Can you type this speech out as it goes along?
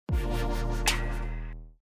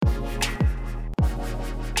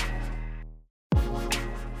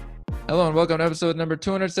Hello and welcome to episode number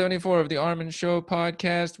 274 of the Armin Show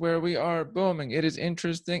podcast, where we are booming. It is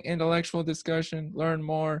interesting, intellectual discussion. Learn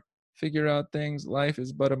more, figure out things. Life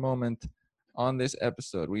is but a moment. On this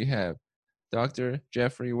episode, we have Dr.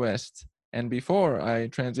 Geoffrey West. And before I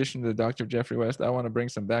transition to Dr. Geoffrey West, I want to bring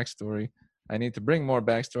some backstory. I need to bring more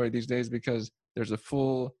backstory these days because there's a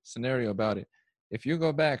full scenario about it. If you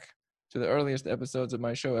go back to the earliest episodes of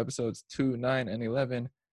my show, episodes 2, 9, and 11,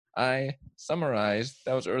 I summarized,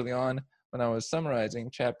 that was early on when I was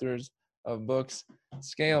summarizing chapters of books.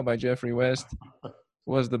 Scale by Geoffrey West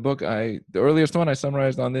was the book the earliest one I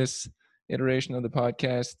summarized on this iteration of the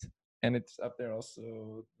podcast, and it's up there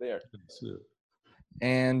also there.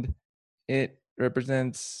 And it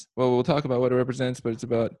represents, well, we'll talk about what it represents, but it's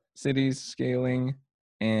about cities scaling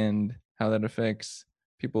and how that affects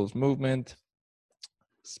people's movement,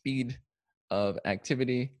 speed of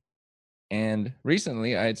activity. And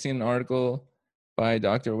recently, I had seen an article by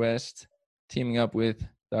Dr. West teaming up with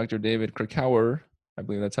Dr. David Krakauer, I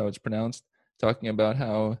believe that's how it's pronounced, talking about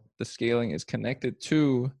how the scaling is connected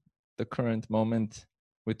to the current moment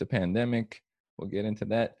with the pandemic. We'll get into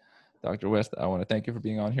that. Dr. West, I want to thank you for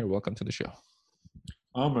being on here. Welcome to the show.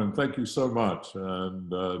 Armin, thank you so much, and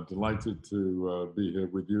delighted to be here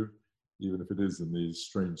with you, even if it is in these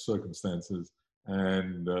strange circumstances.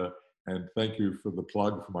 And thank you for the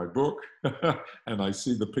plug for my book. And I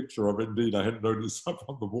see the picture of it. Indeed, I hadn't noticed up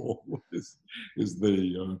on the wall is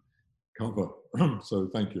the cover. So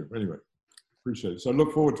thank you. Anyway, appreciate it. So I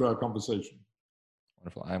look forward to our conversation.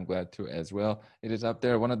 Wonderful. I'm glad to as well. It is up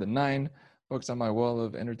there, one of the 9 books on my wall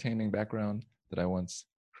of entertaining background that I once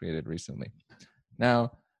created recently.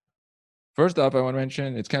 Now, first off, I want to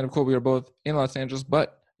mention, it's kind of cool. We are both in Los Angeles,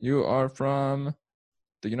 but you are from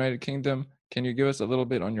the United Kingdom. Can you give us a little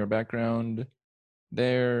bit on your background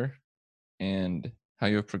there and how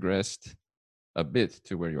you've progressed a bit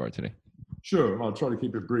to where you are today? Sure. I'll try to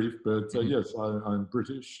keep it brief, but yes, I'm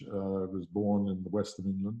British. I was born in the west of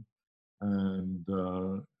England, and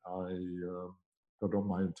I got on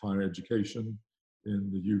my entire education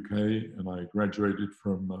in the UK, and I graduated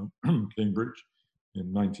from Cambridge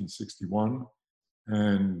in 1961.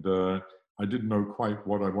 And I didn't know quite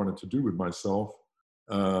what I wanted to do with myself.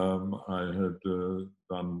 I had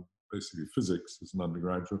done basically physics as an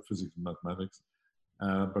undergraduate, physics and mathematics,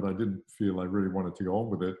 but I didn't feel I really wanted to go on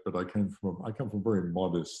with it. But I come from a very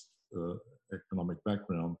modest economic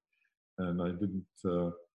background, and I didn't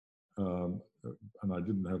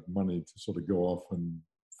have money to sort of go off and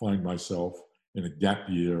find myself in a gap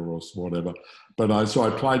year or whatever. But so I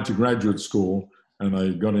applied to graduate school, and I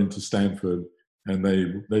got into Stanford, and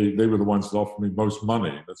they were the ones that offered me most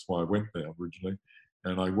money. That's why I went there originally.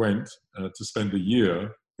 And I went to spend a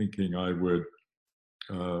year thinking I would,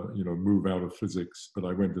 move out of physics. But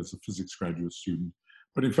I went as a physics graduate student.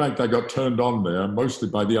 But in fact, I got turned on there mostly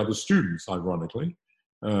by the other students, ironically,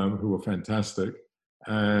 who were fantastic.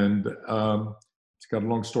 And to cut a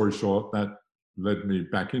long story short, that led me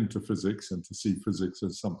back into physics and to see physics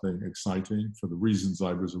as something exciting for the reasons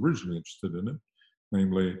I was originally interested in it,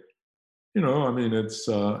 namely, it's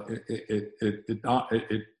the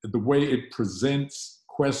way it presents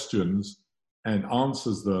questions and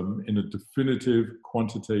answers them in a definitive,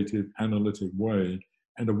 quantitative, analytic way,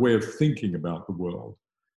 and a way of thinking about the world.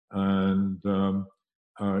 And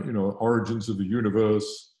origins of the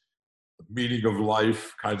universe, meaning of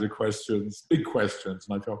life kinds of questions, big questions.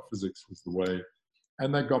 And I felt physics was the way,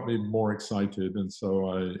 and that got me more excited. And so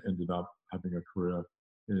I ended up having a career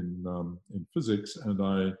in physics, and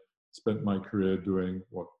I spent my career doing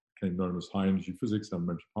what became known as high energy physics,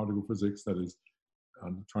 elementary particle physics. That is,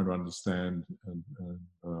 trying to understand and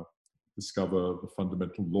discover the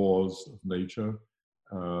fundamental laws of nature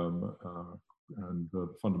and the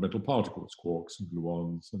fundamental particles, quarks and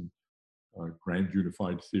gluons, and grand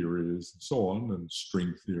unified theories, and so on, and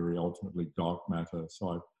string theory, ultimately dark matter.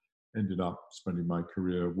 So I ended up spending my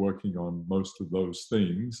career working on most of those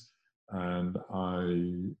things. And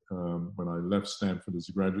when I left Stanford as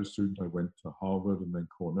a graduate student, I went to Harvard and then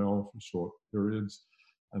Cornell for short periods.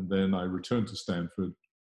 And then I returned to Stanford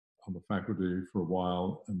on the faculty for a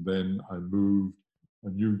while. And then I moved, a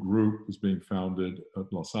new group was being founded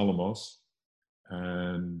at Los Alamos.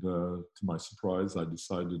 And to my surprise, I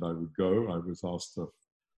decided I would go. I was asked to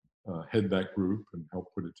head that group and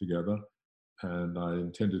help put it together. And I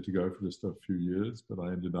intended to go for just a few years, but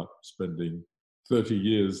I ended up spending 30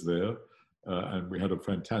 years there, and we had a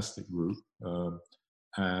fantastic group. But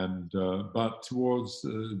towards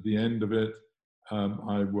the end of it,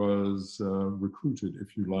 I was recruited,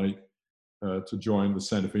 if you like, to join the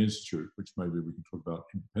Santa Fe Institute, which maybe we can talk about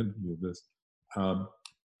independently of this.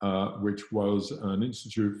 which was an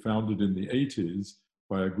institute founded in the 80s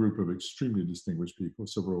by a group of extremely distinguished people,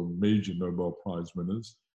 several major Nobel Prize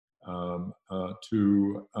winners,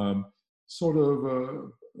 to sort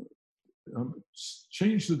of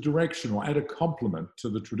change the direction or add a complement to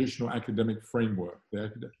the traditional academic framework, the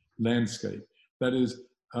academic landscape. That is,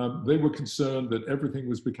 they were concerned that everything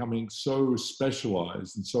was becoming so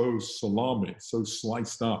specialized and so salami, so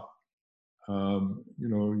sliced up.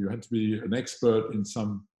 You had to be an expert in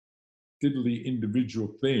some diddly individual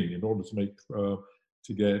thing in order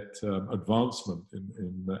to get advancement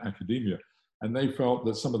in academia. And they felt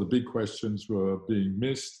that some of the big questions were being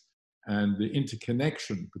missed, and the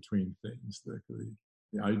interconnection between things,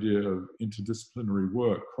 the idea of interdisciplinary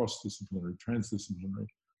work, cross-disciplinary, transdisciplinary,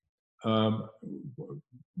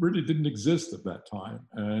 really didn't exist at that time.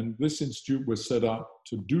 And this institute was set up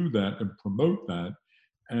to do that and promote that.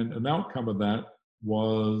 And an outcome of that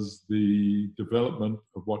was the development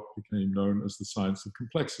of what became known as the science of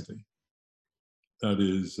complexity. That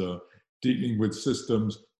is, dealing with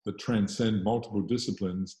systems that transcend multiple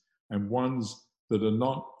disciplines and ones that are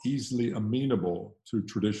not easily amenable to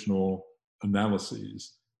traditional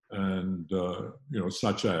analyses, and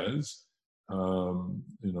such as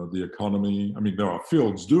the economy. I mean, there are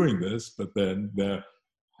fields doing this, but then they're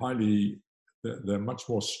much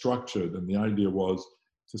more structured, and the idea was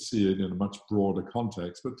to see it in a much broader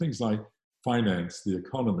context. But things like finance, the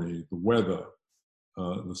economy, the weather,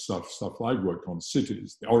 the stuff I've worked on,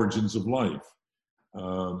 cities, the origins of life,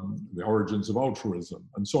 the origins of altruism,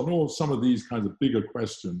 and so on. All some of these kinds of bigger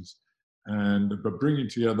questions, but bringing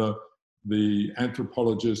together the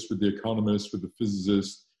anthropologist with the economist, with the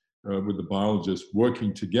physicist, with the biologist,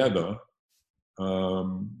 working together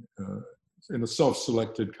in a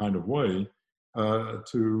self-selected kind of way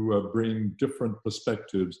to bring different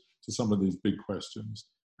perspectives to some of these big questions.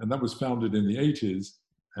 And that was founded in the 80s,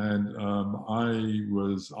 and I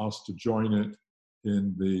was asked to join it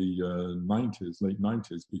in the 90s, late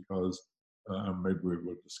 90s, because, and maybe we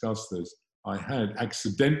will discuss this, I had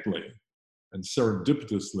accidentally and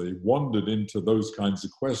serendipitously wandered into those kinds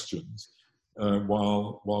of questions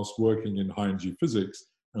whilst working in high-energy physics,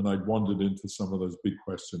 and I'd wandered into some of those big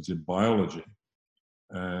questions in biology.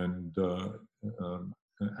 And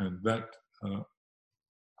that,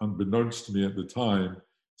 unbeknownst to me at the time,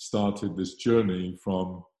 started this journey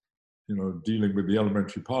from dealing with the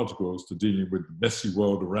elementary particles to dealing with the messy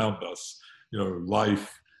world around us,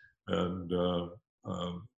 life and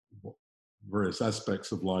various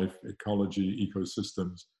aspects of life, ecology,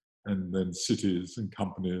 ecosystems, and then cities and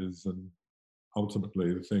companies. And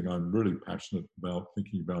ultimately, the thing I'm really passionate about,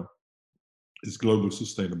 thinking about, is global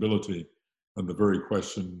sustainability, and the very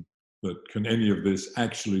question that can any of this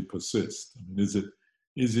actually persist? I mean,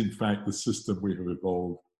 is in fact the system we have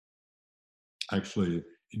evolved actually,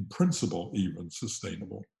 in principle, even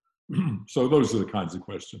sustainable? So those are the kinds of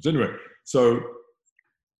questions. Anyway, so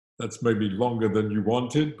that's maybe longer than you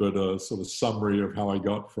wanted, but a sort of summary of how I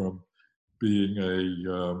got from being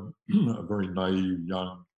a very naive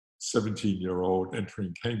young 17-year-old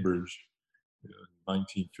entering Cambridge in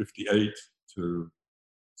 1958 to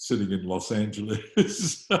sitting in Los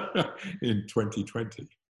Angeles in 2020. I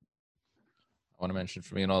want to mention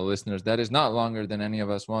for me and all the listeners, that is not longer than any of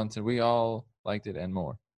us wanted. We all liked it and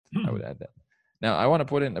more. I would add that. Now, I want to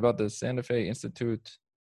put in about the Santa Fe Institute.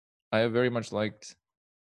 I have very much liked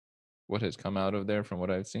what has come out of there from what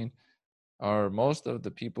I've seen. Are most of the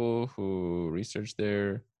people who research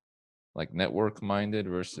there like network-minded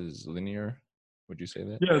versus linear? Would you say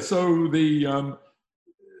that? Yeah, so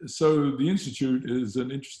the Institute is an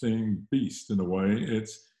interesting beast in a way.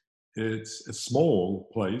 It's a small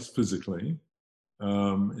place physically,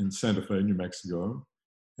 in Santa Fe, New Mexico.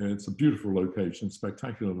 It's a beautiful location,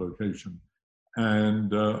 spectacular location.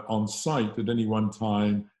 And on site at any one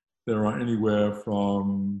time, there are anywhere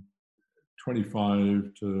from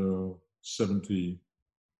 25 to 70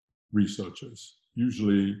 researchers.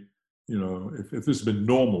 Usually, if this had been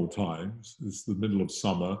normal times, it's the middle of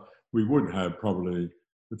summer, we would have probably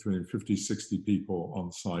between 50, 60 people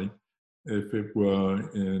on site. If it were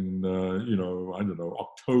in,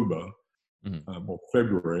 October, or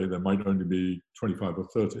February, there might only be 25 or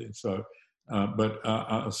 30. So, but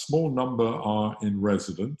a small number are in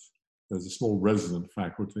resident. There's a small resident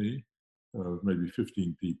faculty of maybe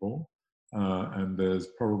 15 people, and there's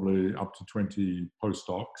probably up to 20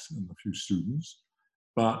 postdocs and a few students.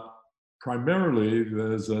 But primarily,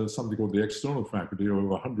 there's something called the external faculty, over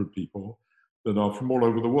 100 people that are from all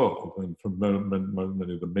over the world and from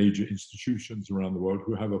many of the major institutions around the world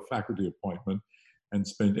who have a faculty appointment and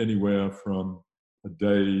spend anywhere from a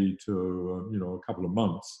day to a couple of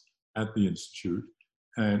months at the institute.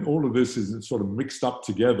 And all of this is sort of mixed up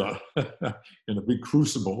together in a big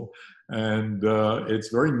crucible. And it's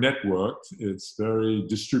very networked, it's very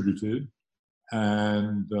distributed,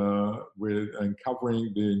 and and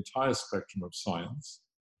covering the entire spectrum of science,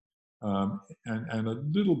 and a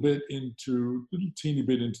little teeny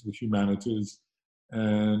bit into the humanities,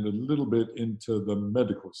 and a little bit into the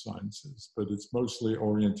medical sciences, but it's mostly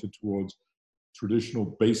oriented towards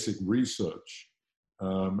traditional basic research.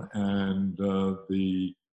 And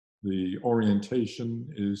the orientation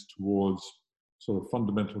is towards sort of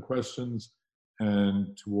fundamental questions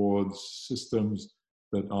and towards systems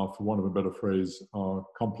that are, for want of a better phrase, are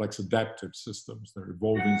complex adaptive systems. They're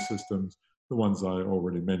evolving systems, the ones I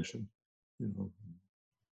already mentioned,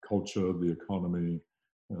 culture, the economy,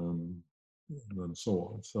 and so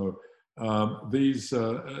on. So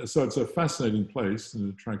so it's a fascinating place, and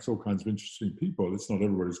it attracts all kinds of interesting people. It's not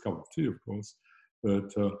everybody's cup of tea, of course,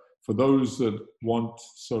 but for those that want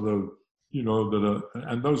sort of,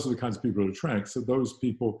 and those are the kinds of people it attracts. So those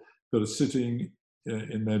people that are sitting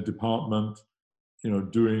in their department,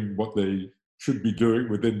 doing what they should be doing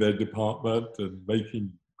within their department and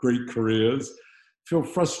making great careers, feel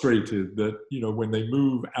frustrated that, when they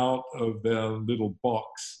move out of their little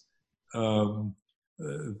box,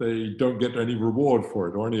 they don't get any reward for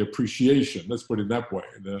it or any appreciation. Let's put it that way.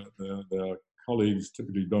 Their colleagues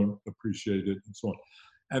typically don't appreciate it, and so on.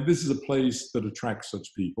 And this is a place that attracts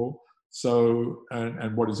such people. So,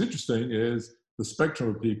 and what is interesting is the spectrum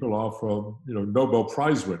of people are from, Nobel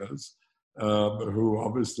Prize winners, who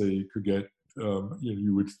obviously could get,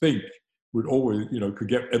 you would think would always, could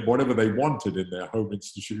get whatever they wanted in their home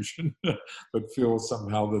institution, but feel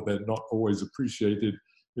somehow that they're not always appreciated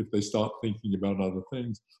if they start thinking about other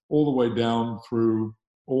things, all the way down through,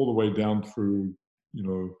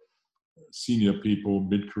 senior people,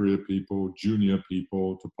 mid-career people, junior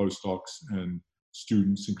people, to postdocs and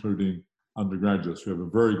students, including undergraduates. We have a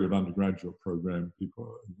very good undergraduate program.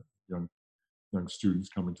 People, young students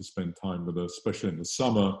coming to spend time with us, especially in the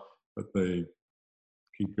summer, but they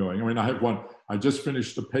keep going. I mean, I have one. I just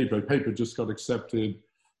finished a paper. A paper just got accepted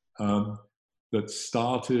that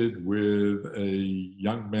started with a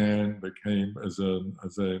young man that came as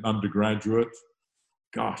an undergraduate.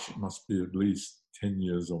 Gosh, it must be at least 10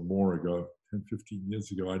 years or more ago, 10, 15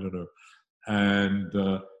 years ago, I don't know. And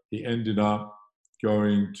he ended up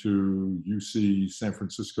going to UC San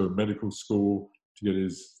Francisco Medical School to get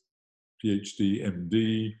his PhD,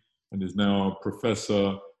 MD, and is now a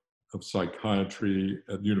professor of psychiatry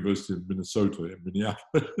at the University of Minnesota in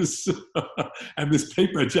Minneapolis. And this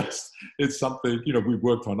paper it's something, we've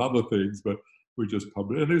worked on other things, but we just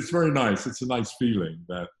published, and it's very nice. It's a nice feeling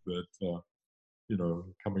that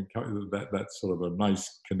that's sort of a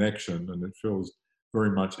nice connection, and it feels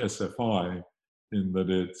very much SFI in that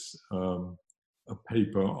it's a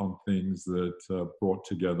paper on things that brought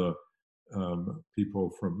together people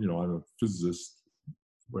from, I'm a physicist,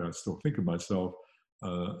 where I still think of myself,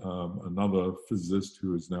 another physicist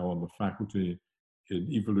who is now on the faculty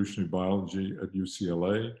in evolutionary biology at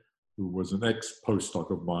UCLA, who was an ex-postdoc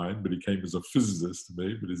of mine, but he came as a physicist to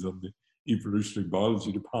me, but he's on the evolutionary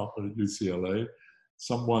biology department at UCLA.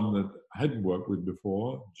 Someone that I hadn't worked with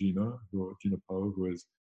before, Gina Poe, who is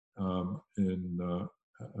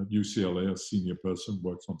at UCLA, a senior person,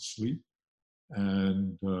 works on sleep,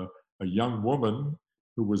 and a young woman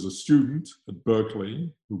who was a student at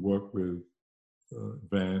Berkeley, who worked with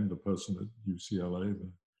Van, the person at UCLA, the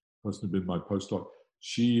person who'd been my postdoc.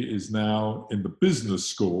 She is now in the business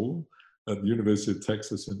school at the University of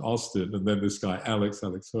Texas in Austin, and then this guy, Alex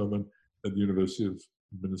Herman, at the University of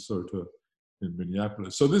Minnesota in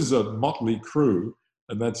Minneapolis. So this is a motley crew,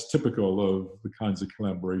 and that's typical of the kinds of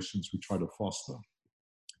collaborations we try to foster.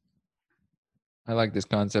 I like this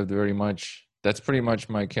concept very much. That's pretty much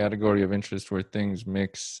my category of interest, where things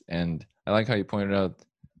mix. And I like how you pointed out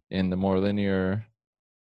in the more linear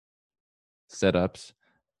setups,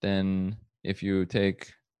 then if you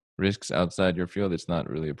take risks outside your field, it's not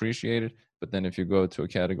really appreciated. But then if you go to a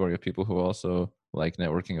category of people who also like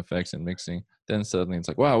networking effects and mixing, then suddenly it's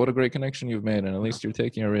like, wow, what a great connection you've made. And at least you're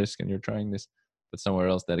taking a risk and you're trying this. But somewhere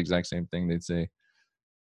else, that exact same thing, they'd say,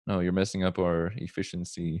 no, you're messing up our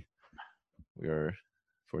efficiency. We are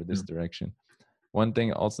for this direction. One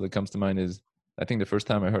thing also that comes to mind is, I think the first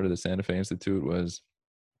time I heard of the Santa Fe Institute was,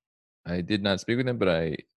 I did not speak with him, but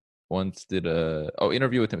I once did a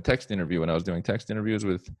interview with him, text interview, when I was doing text interviews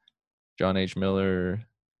with John H. Miller,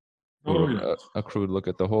 who wrote a Crude Look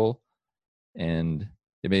at the Whole. And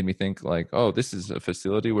it made me think like, oh, this is a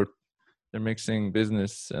facility where they're mixing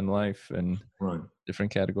business and life and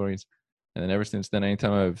different categories. And then ever since then,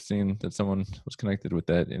 anytime I've seen that someone was connected with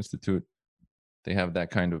that institute, they have that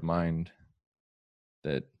kind of mind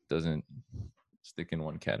that doesn't stick in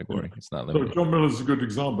one Yeah. category. It's not So limited. John Miller is a good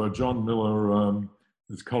example. John Miller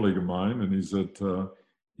is a colleague of mine, and he's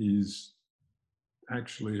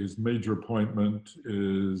actually, his major appointment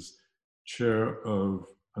is chair of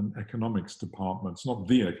an economics department. It's not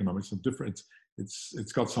the economics, it's different.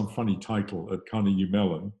 It's got some funny title at Carnegie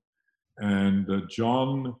Mellon. And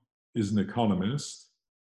John is an economist,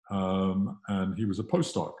 and he was a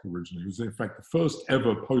postdoc originally. He was, in fact, the first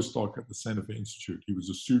ever postdoc at the Santa Fe Institute. He was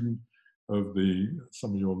a student of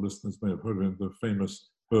some of your listeners may have heard of him, the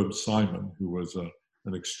famous Herb Simon, who was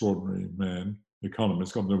an extraordinary man,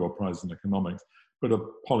 economist, got the Nobel Prize in economics, but a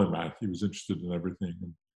polymath. He was interested in everything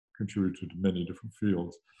and contributed to many different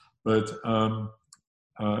fields. But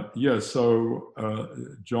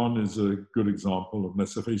John is a good example of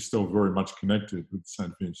SFA. He's still very much connected with the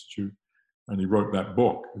Santa Fe Institute. And he wrote that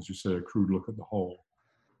book, as you say, A Crude Look at the Whole,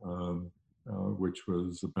 which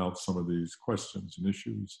was about some of these questions and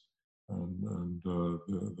issues and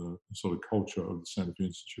the sort of culture of the Santa Fe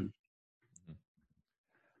Institute.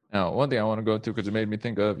 Now, one thing I want to go to, because it made me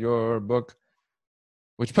think of your book,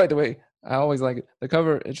 which, by the way, I always like it. The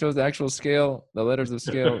cover, it shows the actual scale, the letters of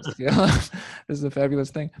scale. This is a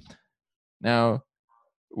fabulous thing. Now,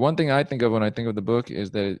 one thing I think of when I think of the book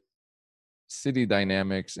is that city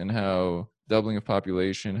dynamics and how doubling of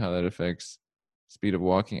population, how that affects speed of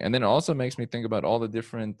walking. And then it also makes me think about all the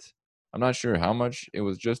different, I'm not sure how much it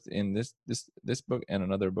was just in this book and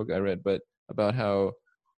another book I read, but about how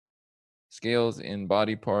scales in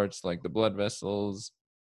body parts like the blood vessels,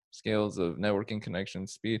 scales of networking connection,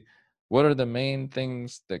 speed. What are the main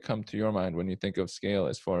things that come to your mind when you think of scale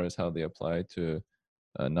as far as how they apply to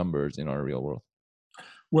numbers in our real world?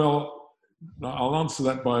 Well, I'll answer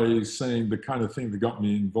that by saying the kind of thing that got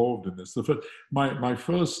me involved in this.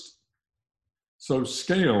 So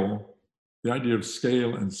scale, the idea of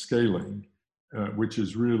scale and scaling, which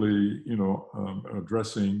is really,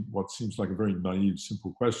 addressing what seems like a very naive,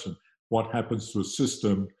 simple question. What happens to a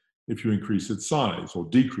system if you increase its size or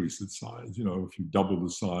decrease its size? If you double the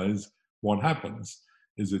size, what happens?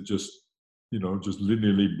 Is it just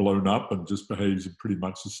linearly blown up and just behaves in pretty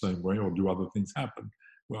much the same way, or do other things happen?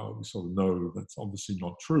 Well, we sort of know that's obviously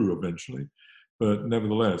not true eventually, but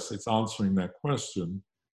nevertheless, it's answering that question.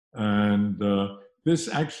 And this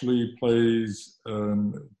actually plays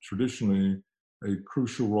traditionally a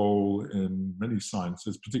crucial role in many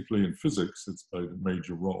sciences, particularly in physics. It's played a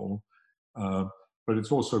major role, but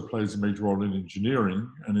it also plays a major role in engineering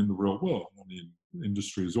and in the real world. I mean,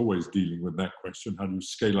 industry is always dealing with that question. How do you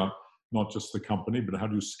scale up not just the company, but how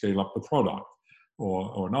do you scale up the product?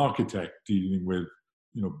 Or an architect dealing with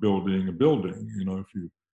building a building. If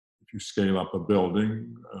you scale up a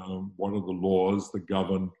building, what are the laws that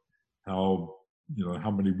govern how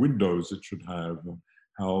many windows it should have, and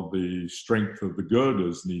how the strength of the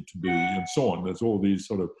girders need to be, and so on. There's all these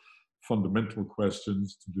sort of fundamental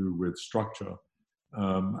questions to do with structure,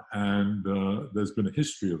 and there's been a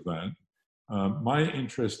history of that. My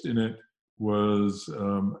interest in it was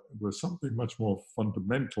something much more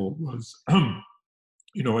fundamental. Was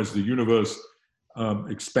as the universe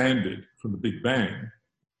expanded from the Big Bang,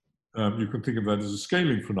 you can think of that as a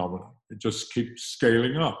scaling phenomenon. It just keeps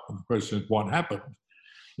scaling up. And the question is, what happened?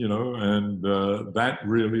 And that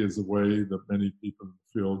really is the way that many people in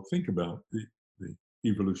the field think about the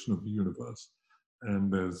evolution of the universe.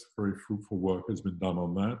 And there's very fruitful work has been done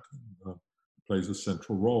on that, and plays a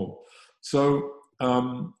central role. So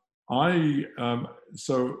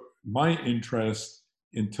my interest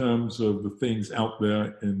in terms of the things out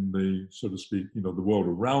there in the, so to speak, the world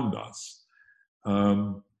around us,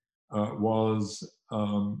 was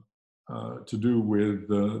to do with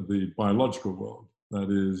the biological world. That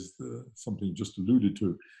is something you just alluded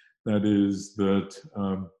to. That is that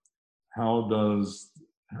how does,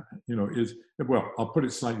 I'll put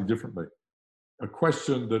it slightly differently. A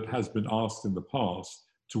question that has been asked in the past: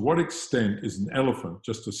 to what extent is an elephant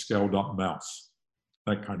just a scaled up mouse?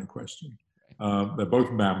 That kind of question. They're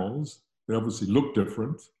both mammals. They obviously look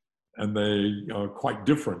different, and they are quite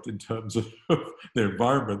different in terms of the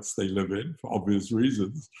environments they live in for obvious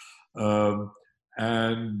reasons. But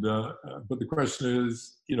the question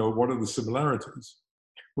is, what are the similarities?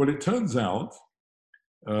 Well, it turns out,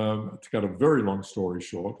 to cut a very long story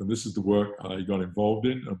short, and this is the work I got involved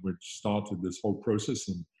in, and which started this whole process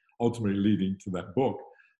and ultimately leading to that book,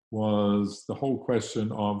 was the whole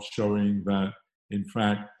question of showing that, in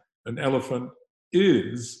fact, an elephant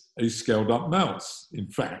is a scaled up mouse, in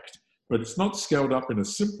fact, but it's not scaled up in a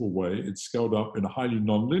simple way. It's scaled up in a highly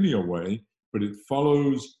nonlinear way, but it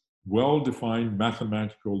follows well-defined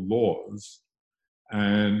mathematical laws.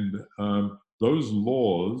 And those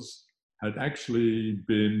laws had actually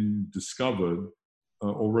been discovered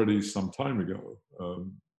already some time ago, or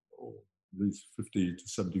at least 50 to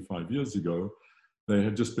 75 years ago. They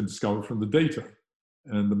had just been discovered from the data.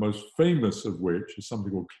 And the most famous of which is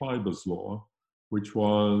something called Kleiber's law, which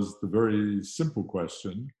was the very simple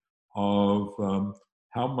question of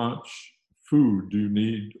how much food do you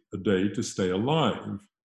need a day to stay alive?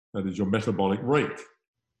 That is your metabolic rate.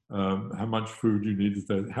 How much food you need to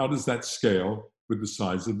stay. How does that scale with the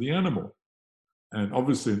size of the animal? And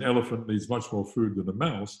obviously an elephant needs much more food than a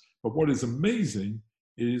mouse. But what is amazing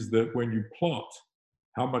is that when you plot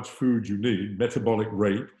how much food you need, metabolic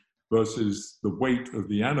rate versus the weight of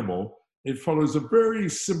the animal, it follows a very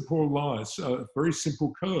simple line, a very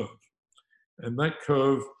simple curve. And that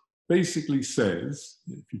curve basically says,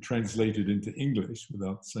 if you translate it into English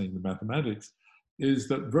without saying the mathematics, is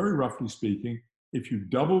that very roughly speaking, if you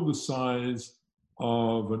double the size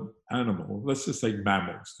of an animal, let's just say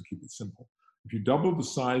mammals to keep it simple. If you double the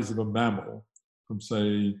size of a mammal from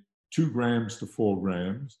say 2 grams to 4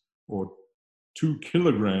 grams, or 2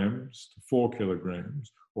 kilograms to 4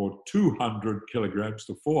 kilograms, or 200 kilograms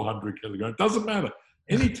to 400 kilograms, doesn't matter.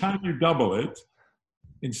 Anytime you double it,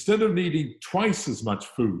 instead of needing twice as much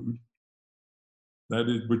food, that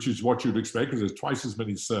is, which is what you'd expect because there's twice as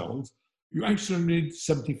many cells, you actually need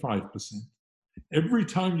 75%. Every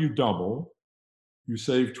time you double, you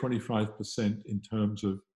save 25% in terms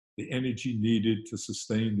of the energy needed to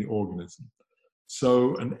sustain the organism.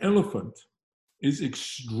 So an elephant is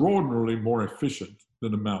extraordinarily more efficient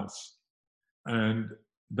than a mouse. And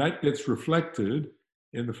that gets reflected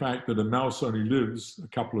in the fact that a mouse only lives a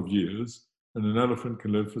couple of years and an elephant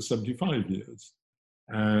can live for 75 years.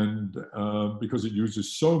 And because it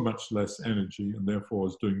uses so much less energy and therefore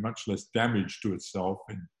is doing much less damage to itself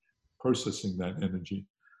in processing that energy.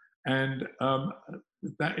 And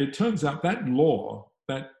that it turns out that law,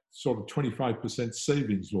 that sort of 25%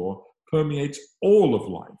 savings law, permeates all of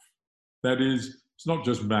life. That is, it's not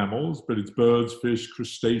just mammals, but it's birds, fish,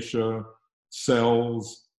 crustacea,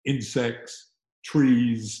 cells, insects,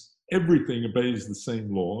 trees, everything obeys the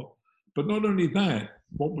same law. But not only that,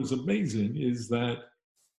 what was amazing is that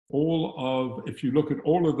if you look at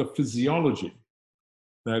all of the physiology,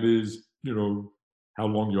 that is, how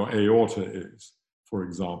long your aorta is, for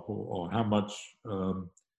example, or how much,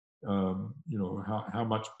 how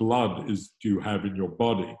much blood do you have in your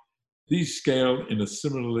body. These scale in a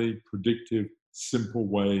similarly predictive, simple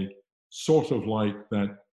way, sort of like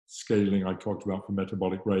that scaling I talked about for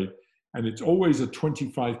metabolic rate. And it's always a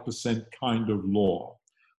 25% kind of law.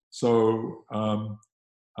 So,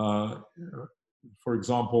 for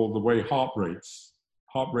example, the way heart rates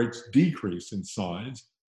decrease in size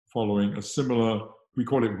following a similar, we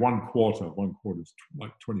call it 1/4. 1/4 is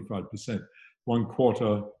like 25%.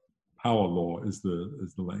 1/4 power law is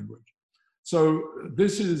the language. So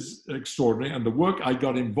this is extraordinary. And the work I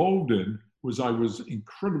got involved in I was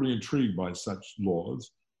incredibly intrigued by such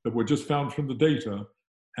laws that were just found from the data.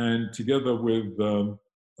 And together with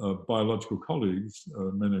biological colleagues,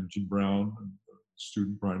 a man named Jim Brown and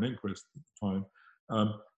student Brian Enquist at the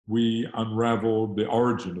time, we unraveled the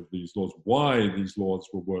origin of these laws, why these laws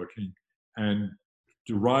were working, and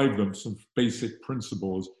derived them some basic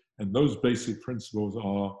principles. And those basic principles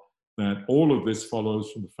are that all of this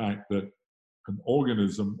follows from the fact that all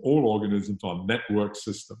organisms are network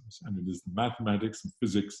systems, and it is the mathematics and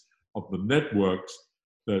physics of the networks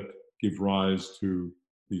that give rise to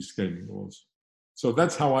these scaling laws. So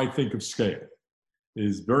that's how I think of scale,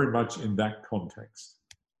 is very much in that context.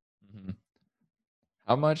 Mm-hmm.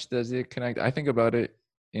 How much does it connect? I think about it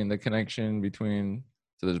in the connection between,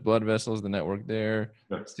 so there's blood vessels, the network there,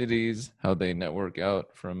 yes. Cities, how they network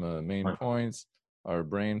out from main right. points, our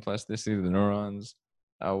brain plasticity, the neurons,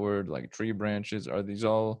 outward, like tree branches. Are these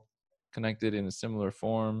all connected in a similar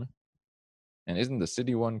form? And isn't the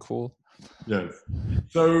city one cool? Yes.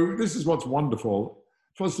 So this is what's wonderful.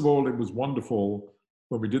 First of all, it was wonderful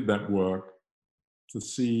when we did that work to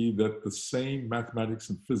see that the same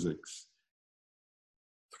mathematics and physics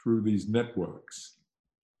through these networks,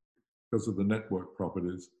 because of the network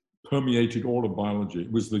properties, permeated all of biology.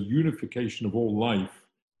 It was the unification of all life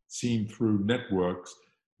seen through networks,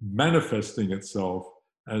 manifesting itself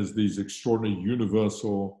as these extraordinary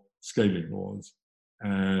universal scaling laws,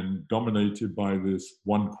 and dominated by this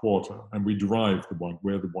 1/4. And we derived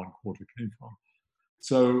where the 1/4 came from.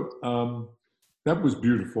 So that was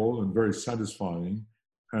beautiful and very satisfying.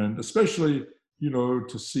 And especially,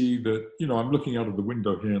 to see that, I'm looking out of the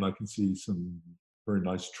window here and I can see some very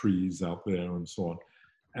nice trees out there and so on.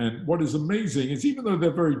 And what is amazing is, even though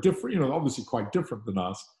they're very different, obviously quite different than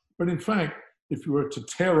us, but in fact, if you were to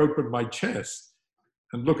tear open my chest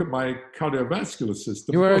and look at my cardiovascular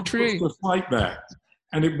system, You are well, a it looks tree. just like that.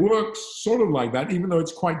 And it works sort of like that, even though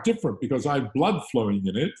it's quite different because I have blood flowing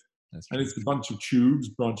in it. That's And true. it's a bunch of tubes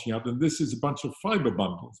branching out. And this is a bunch of fiber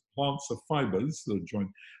bundles. Plants are fibers that are joined.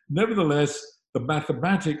 Nevertheless, the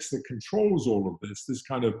mathematics that controls all of this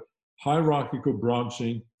kind of hierarchical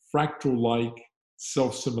branching, fractal-like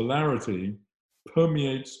self-similarity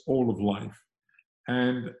permeates all of life.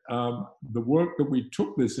 And the work that we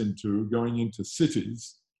took this into, going into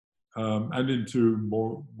cities, and into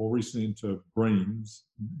more recently into brains,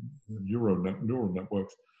 neural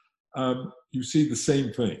networks, you see the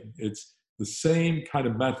same thing. It's the same kind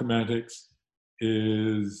of mathematics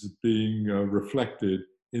is being reflected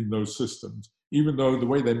in those systems, even though the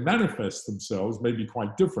way they manifest themselves may be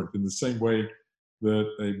quite different. In the same way that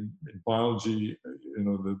in biology,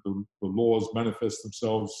 the laws manifest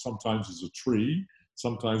themselves sometimes as a tree,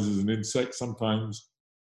 sometimes as an insect, sometimes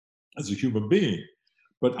as a human being.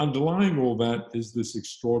 But underlying all that is this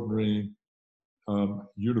extraordinary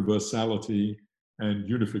universality and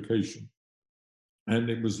unification. And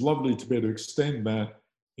it was lovely to be able to extend that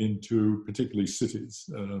into particularly cities,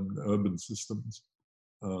 urban systems.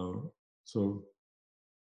 So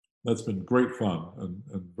that's been great fun and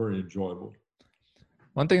very enjoyable.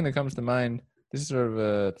 One thing that comes to mind, this is sort of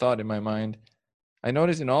a thought in my mind. I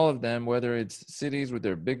notice in all of them, whether it's cities with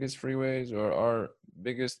their biggest freeways or our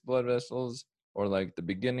biggest blood vessels, or like the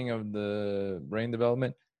beginning of the brain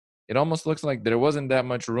development, it almost looks like there wasn't that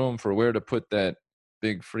much room for where to put that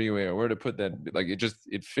big freeway or where to put that. Like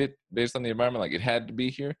it fit based on the environment, like it had to be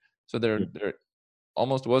here. So there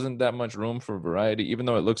almost wasn't that much room for variety, even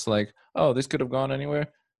though it looks like, oh, this could have gone anywhere.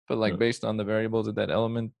 But like based on the variables of that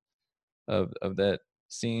element of that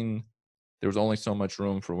scene, there was only so much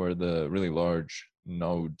room for where the really large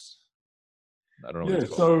nodes. I don't know. Yeah.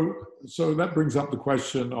 So that brings up the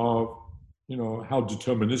question of, how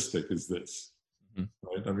deterministic is this? Mm-hmm.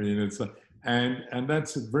 Right. I mean, and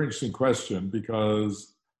that's a very interesting question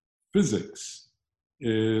because physics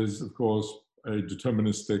is, of course, a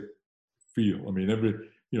deterministic field. I mean,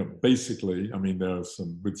 basically, I mean, there are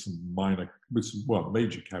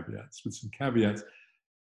major caveats. With some caveats,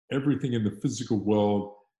 everything in the physical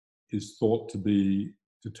world is thought to be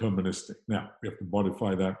deterministic. Now, we have to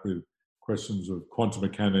modify that with questions of quantum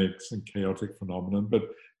mechanics and chaotic phenomenon,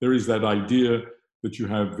 but there is that idea that you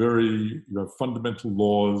have fundamental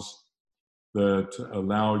laws that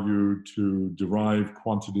allow you to derive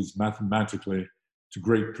quantities mathematically to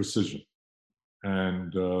great precision.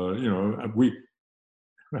 And,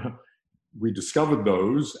 we discovered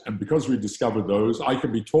those, and because we discovered those, I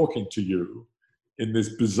can be talking to you in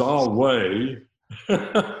this bizarre way,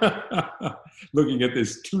 looking at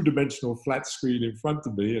this two-dimensional flat screen in front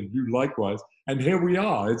of me, and you likewise. And here we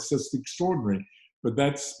are. It's just extraordinary. But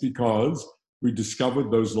that's because we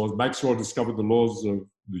discovered those laws. Maxwell discovered the laws of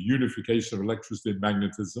the unification of electricity and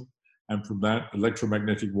magnetism, and from that,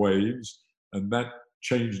 electromagnetic waves, and that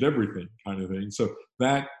changed everything, kind of thing. So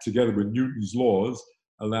that, together with Newton's laws,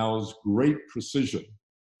 allows great precision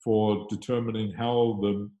for determining how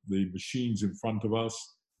the machines in front of us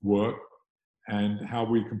work, and how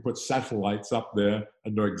we can put satellites up there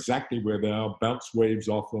and know exactly where they are, bounce waves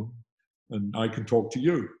off them, and I can talk to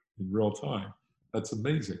you in real time. That's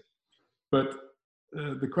amazing. But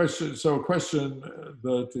a question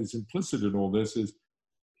that is implicit in all this is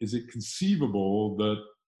it conceivable that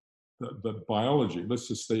biology, let's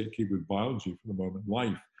just keep with biology for the moment,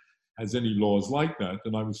 life, has any laws like that?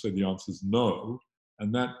 And I would say the answer is no.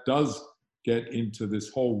 And that does get into this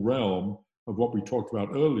whole realm of what we talked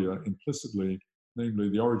about earlier implicitly, namely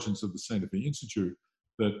the origins of the Scientific Institute,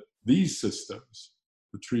 that these systems,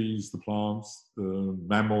 the trees, the plants, the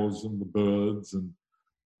mammals and the birds and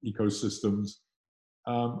ecosystems,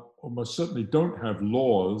 almost certainly don't have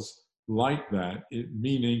laws like that,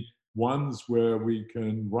 meaning ones where we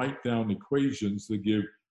can write down equations that give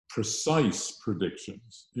precise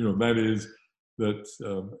predictions. That is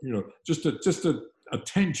just a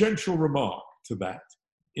tangential remark to that.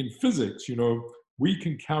 In physics, we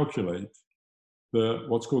can calculate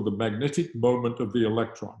what's called the magnetic moment of the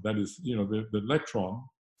electron. That is, the electron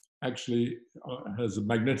actually has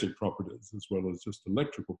magnetic properties as well as just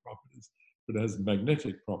electrical properties, but it has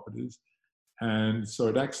magnetic properties. And so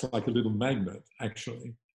it acts like a little magnet,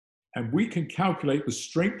 actually. And we can calculate the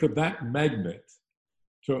strength of that magnet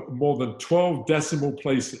to more than 12 decimal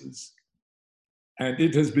places. And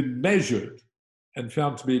it has been measured and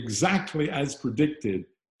found to be exactly as predicted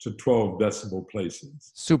to 12 decimal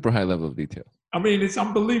places. Super high level of detail. I mean, it's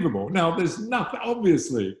unbelievable. Now, there's nothing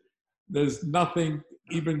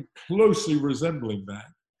even closely resembling that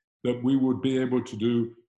that we would be able to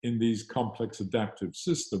do in these complex adaptive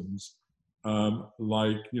systems,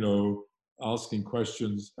 like, asking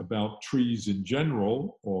questions about trees in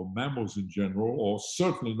general or mammals in general, or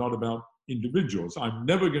certainly not about individuals. I'm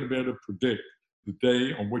never going to be able to predict the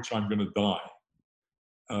day on which I'm going to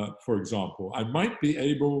die, for example. I might be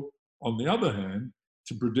able, on the other hand,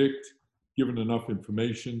 to predict, given enough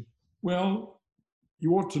information, well,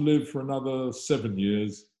 you ought to live for another 7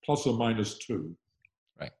 years, plus or minus 2.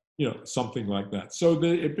 Right. Something like that. So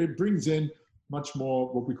it brings in much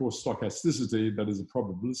more what we call stochasticity, that is a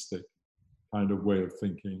probabilistic kind of way of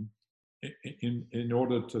thinking, in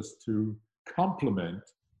order to complement,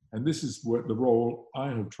 and this is what the role I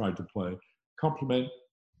have tried to play, complement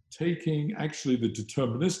taking actually the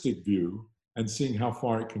deterministic view and seeing how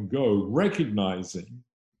far it can go, recognizing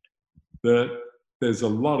that there's a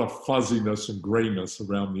lot of fuzziness and grayness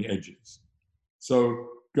around the edges. So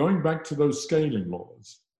going back to those scaling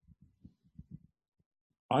laws,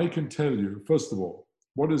 I can tell you, first of all,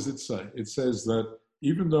 what does it say? It says that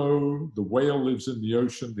even though the whale lives in the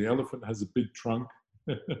ocean, the elephant has a big trunk,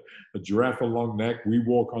 a giraffe a long neck, we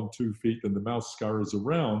walk on 2 feet, and the mouse scurries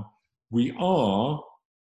around, we are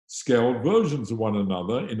scaled versions of one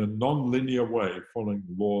another in a non-linear way, following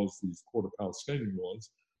the laws, these quarter-power scaling laws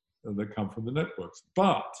that come from the networks.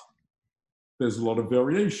 But there's a lot of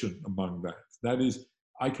variation among that. That is,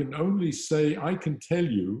 I can tell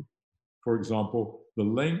you, for example, the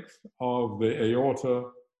length of the aorta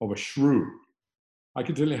of a shrew. I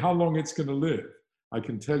can tell you how long it's going to live. I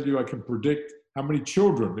can predict how many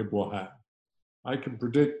children it will have. I can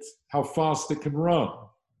predict how fast it can run.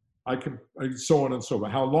 And so on and so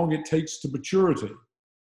on, how long it takes to maturity.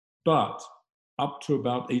 But up to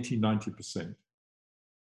about 80, 90%.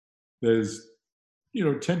 There's,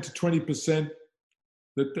 10 to 20%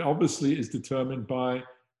 that obviously is determined by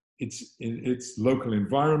its local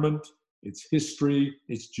environment, its history,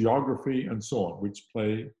 its geography, and so on, which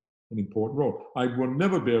play an important role. I will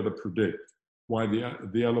never be able to predict why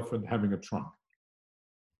the elephant having a trunk.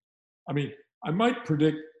 I mean, I might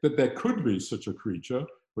predict that there could be such a creature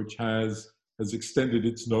which has extended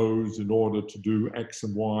its nose in order to do X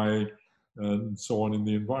and Y and so on in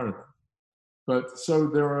the environment. But so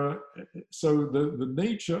the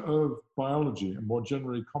nature of biology and more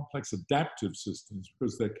generally complex adaptive systems,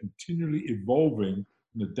 because they're continually evolving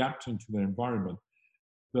and adapting to their environment,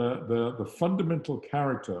 the fundamental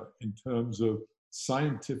character in terms of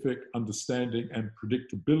scientific understanding and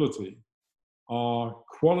predictability are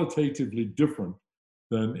qualitatively different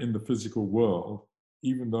than in the physical world,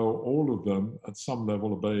 even though all of them at some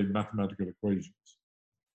level obey mathematical equations.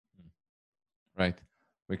 Right.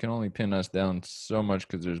 We can only pin us down so much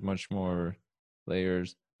because there's much more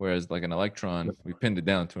layers. Whereas like an electron, we pinned it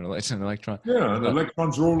down to an electron. Yeah, and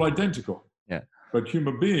electrons are all identical. Yeah. But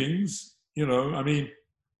human beings, I mean,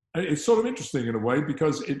 it's sort of interesting in a way,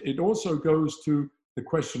 because it also goes to the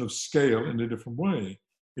question of scale in a different way.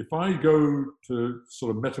 If I go to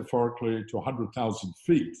sort of metaphorically to 100,000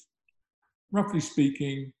 feet, roughly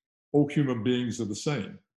speaking, all human beings are the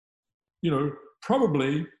same.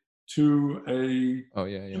 Probably to a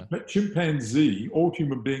chimpanzee, all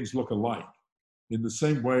human beings look alike, in the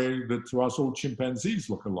same way that to us all chimpanzees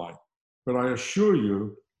look alike. But I assure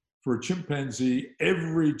you, for a chimpanzee,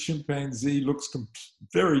 every chimpanzee looks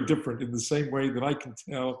very different, in the same way that I can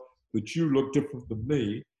tell that you look different than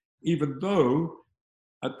me, even though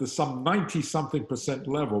at the some 90-something%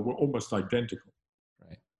 level, we're almost identical.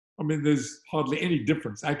 Right. I mean, there's hardly any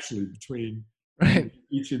difference actually between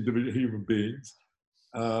each individual human beings,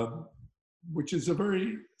 which is a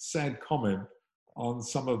very sad comment on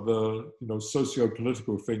some of the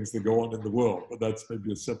socio-political things that go on in the world, but that's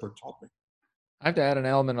maybe a separate topic. I have to add an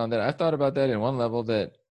element on that. I've thought about that in one level,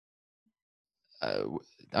 that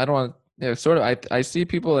I don't want, I see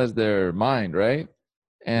people as their mind, right?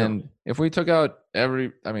 And if we took out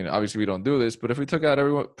obviously we don't do this, but if we took out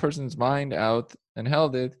every person's mind out and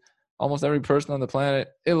held it, almost every person on the planet,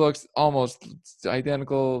 it looks almost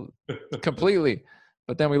identical completely.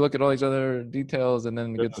 But then we look at all these other details and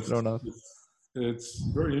then it gets thrown off. It's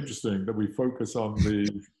very interesting that we focus on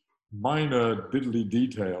the minor diddly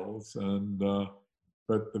details,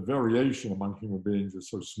 but the variation among human beings is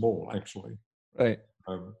so small, actually. Right.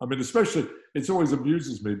 I mean, especially, it always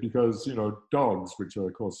amuses me because, dogs, which are,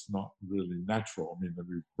 of course, not really natural. I mean,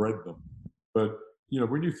 we've bred them. But,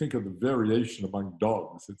 when you think of the variation among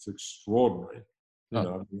dogs, it's extraordinary.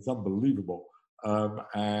 It's unbelievable. That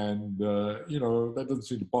doesn't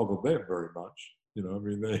seem to bother them very much.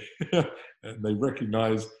 They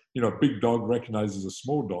recognize, a big dog recognizes a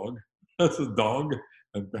small dog as a dog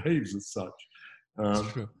and behaves as such. That's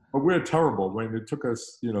true. But we're terrible. When it took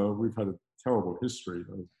us, we've had a terrible history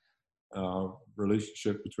of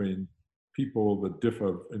relationship between people that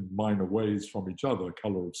differ in minor ways from each other,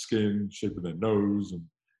 color of skin, shape of their nose, and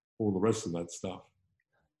all the rest of that stuff.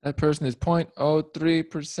 That person is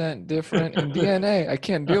 0.03% different in DNA. I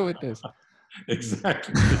can't deal with this.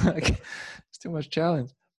 Exactly. It's too much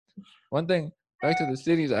challenge. One thing, back to the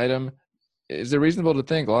cities item, is it reasonable to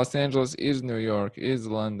think Los Angeles is New York, is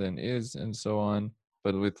London, is and so on,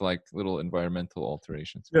 but with like little environmental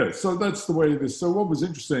alterations? Yeah, so that's the way this. So what was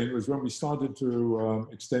interesting was when we started to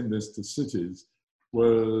extend this to cities,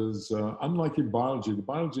 was unlike in biology,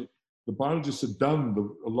 the biologists had done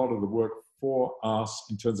a lot of the work for us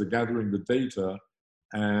in terms of gathering the data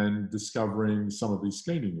and discovering some of these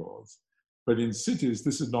scaling laws. But in cities,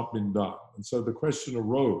 this has not been done. And so the question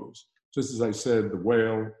arose, just as I said, the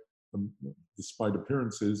whale, despite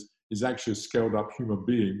appearances, is actually a scaled up human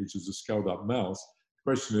being, which is a scaled up mouse.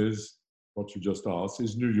 The question is, what you just asked,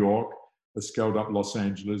 is New York a scaled up Los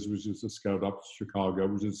Angeles, which is a scaled up Chicago,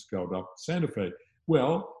 which is a scaled up Santa Fe?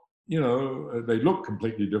 Well, they look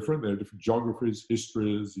completely different. There are different geographies,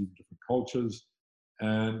 histories, even different cultures.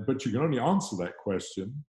 But you can only answer that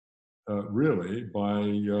question really by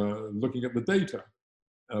looking at the data,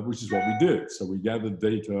 which is what we did. So we gathered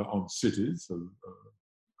data on cities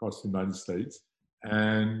across the United States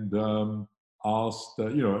and asked,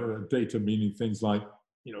 data meaning things like,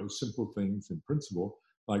 simple things in principle,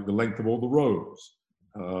 like the length of all the roads,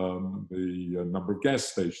 the number of gas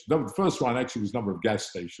stations. The first one actually was number of gas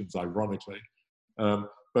stations, ironically.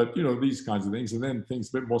 But, these kinds of things. And then things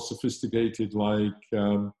a bit more sophisticated like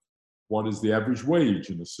what is the average wage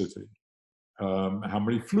in a city? How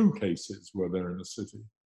many flu cases were there in a city?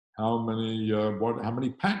 How many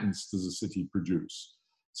patents does a city produce?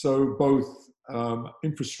 So both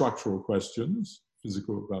infrastructural questions,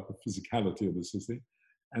 about the physicality of the city,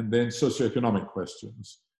 and then socioeconomic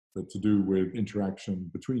questions that to do with interaction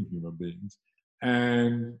between human beings.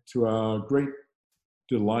 And to our great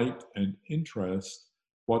delight and interest,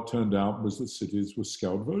 what turned out was that cities were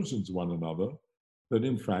scaled versions of one another, that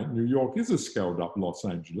in fact New York is a scaled up Los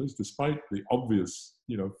Angeles, despite the obvious,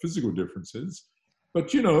 physical differences.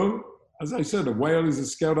 But, as I said, a whale is a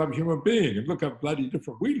scaled up human being, and look how bloody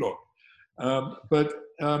different we look. But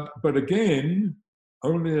again,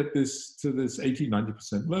 only to this 80,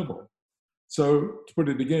 90% level. So to put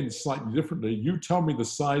it again slightly differently, you tell me the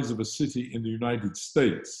size of a city in the United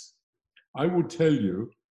States, I will tell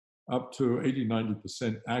you up to 80,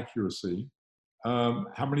 90% accuracy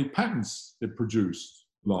how many patents it produced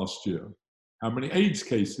last year, how many AIDS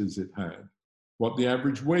cases it had, what the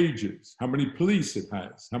average wage is, how many police it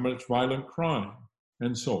has, how much violent crime,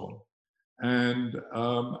 and so on. And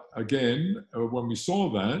again, when we saw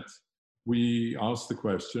that, we asked the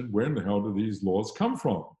question, where in the hell do these laws come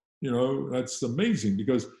from? That's amazing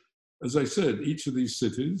because, as I said, each of these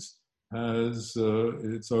cities has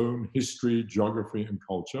its own history, geography, and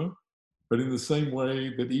culture. But in the same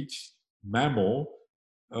way that each mammal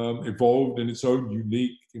evolved in its own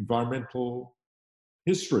unique environmental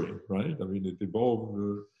history, right? I mean, it evolved,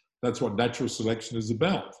 that's what natural selection is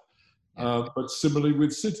about. But similarly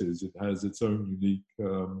with cities, it has its own unique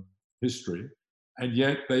history. And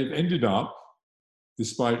yet they've ended up,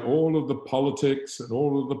 despite all of the politics and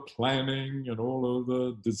all of the planning and all of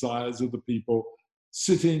the desires of the people,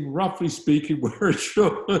 sitting, roughly speaking, where it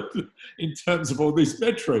should in terms of all these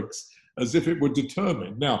metrics, as if it were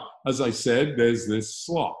determined. Now, as I said, there's this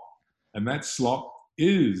slop, and that slop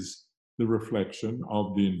is the reflection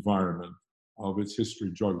of the environment, of its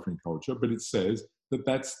history, geography, and culture, but it says that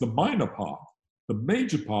that's the minor part. The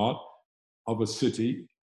major part of a city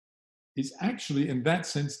is actually, in that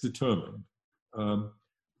sense, determined. And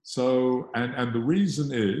the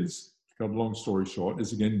reason is, to cut a long story short,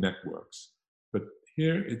 is again networks. But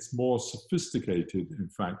here it's more sophisticated, in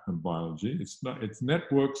fact, than biology. It's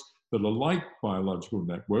networks that are like biological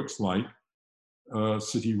networks, like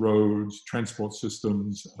city roads, transport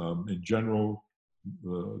systems in general,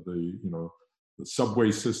 the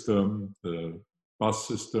subway system, the bus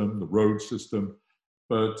system, the road system,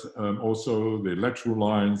 but also the electrical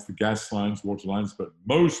lines, the gas lines, water lines, but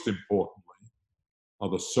most importantly are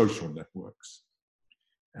the social networks.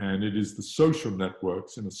 And it is the social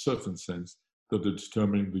networks, in a certain sense, that are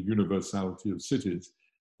determining the universality of cities.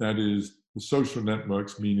 That is, the social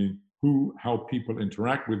networks, meaning how people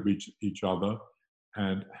interact with each other,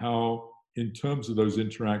 and how, in terms of those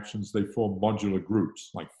interactions, they form modular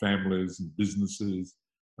groups, like families and businesses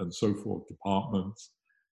and so forth, departments.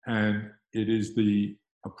 And it is the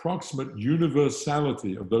approximate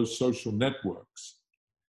universality of those social networks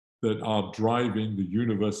that are driving the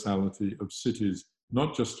universality of cities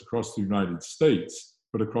not just across the United States,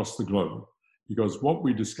 but across the globe. Because what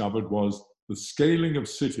we discovered was the scaling of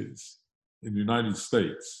cities in the United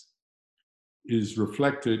States is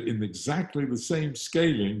reflected in exactly the same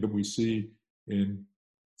scaling that we see in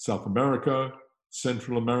South America,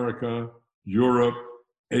 Central America, Europe,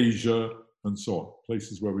 Asia, and so on,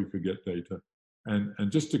 places where we could get data.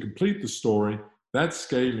 And just to complete the story, that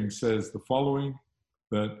scaling says the following,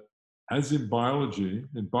 that as in biology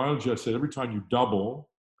I said every time you double,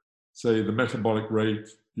 say the metabolic rate,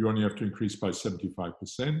 you only have to increase by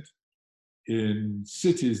 75%. In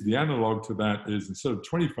cities, the analog to that is instead of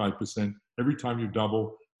 25%, every time you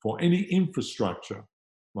double for any infrastructure,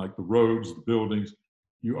 like the roads, the buildings,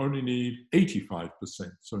 you only need 85%.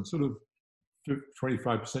 So instead of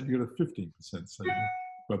 25%, you get a 15% saving.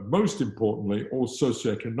 But most importantly, all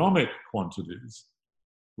socioeconomic quantities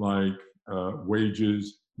like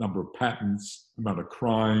wages, number of patents, amount of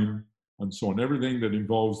crime, and so on, everything that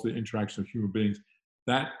involves the interaction of human beings,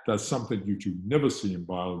 that does something you never see in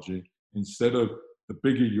biology. Instead of the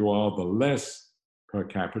bigger you are, the less per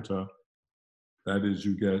capita. That is,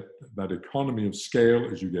 you get that economy of scale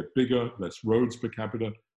as you get bigger, less roads per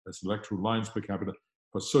capita, less electrical lines per capita.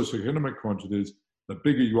 For socioeconomic quantities, the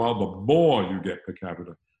bigger you are, the more you get per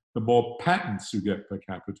capita. The more patents you get per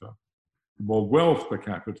capita, the more wealth per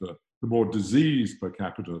capita, the more disease per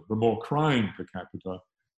capita, the more crime per capita.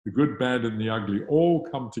 The good, bad, and the ugly all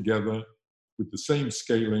come together with the same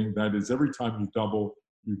scaling. That is, every time you double,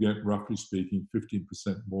 you get, roughly speaking, 15%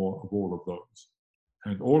 more of all of those.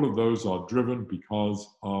 And all of those are driven because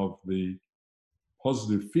of the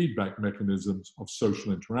positive feedback mechanisms of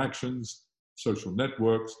social interactions, social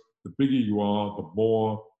networks. The bigger you are,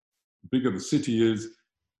 the bigger the city is,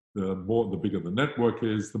 the bigger the network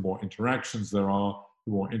is, the more interactions there are.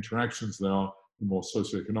 The more interactions there are, the more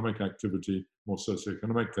socioeconomic activity. More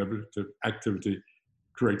socioeconomic activity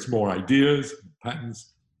creates more ideas,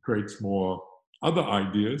 patents, creates more other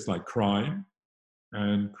ideas like crime,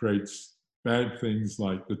 and creates bad things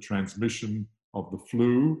like the transmission of the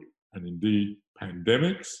flu and indeed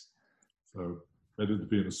pandemics. So better to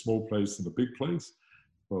be in a small place than a big place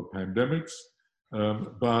for pandemics,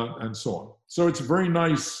 and so on. So it's a very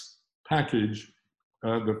nice package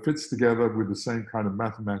that fits together with the same kind of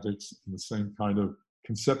mathematics and the same kind of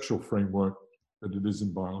conceptual framework that it is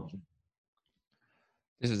in biology.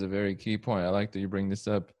 This is a very key point. I like that you bring this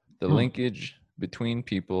up. The linkage between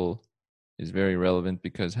people is very relevant,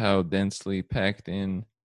 because how densely packed in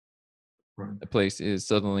a place is,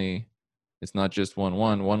 suddenly it's not just 1,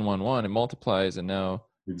 1, 1, 1, 1. It multiplies, and now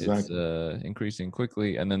it's increasing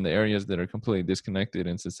quickly. And then the areas that are completely disconnected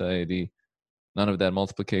in society, none of that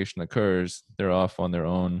multiplication occurs. They're off on their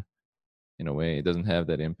own. In a way, it doesn't have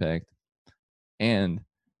that impact. And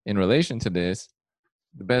in relation to this,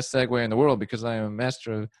 the best segue in the world, because I am a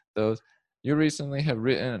master of those, you recently have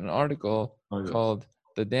written an article called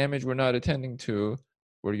 "The Damage We're Not Attending To,"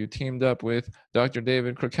 where you teamed up with Dr.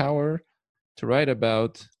 David Krakauer to write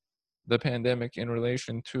about the pandemic in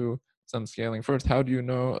relation to some scaling. First, how do you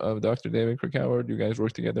know of Dr. David Krakauer? Do you guys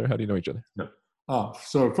work together? How do you know each other? Yeah.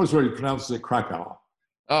 So first of all, he pronounces it Krakauer.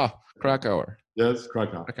 Krakauer. Yes,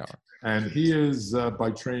 Krakauer. And he is, by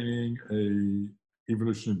training, a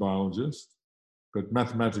evolutionary biologist, but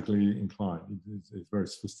mathematically inclined. He's very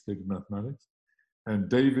sophisticated mathematics. And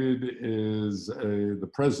David is the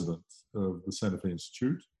president of the Santa Fe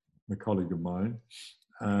Institute, a colleague of mine.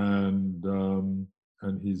 And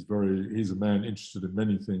he's a man interested in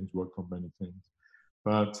many things, worked on many things.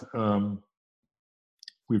 But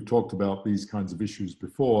we've talked about these kinds of issues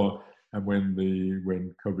before. And when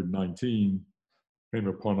COVID-19 came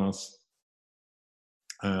upon us,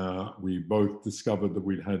 we both discovered that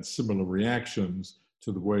we'd had similar reactions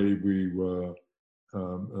to the way we were,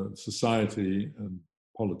 society and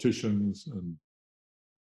politicians and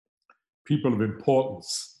people of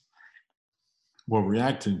importance were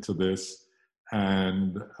reacting to this,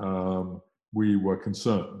 and we were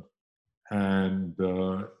concerned. And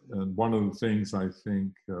one of the things I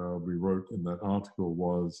think we wrote in that article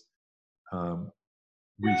was,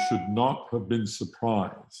 we should not have been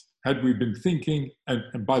surprised had we been thinking,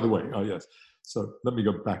 and by the way, yes, so let me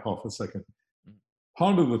go back off a second.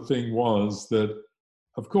 Part of the thing was that,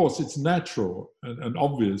 of course, it's natural and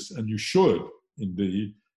obvious, and you should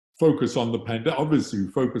indeed focus on the pandemic. Obviously,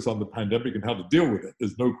 you focus on the pandemic and how to deal with it.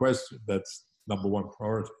 There's no question. That's number one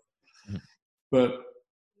priority. Mm-hmm. But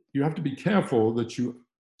you have to be careful that you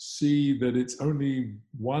see that it's only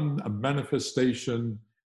a manifestation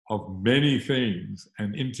of many things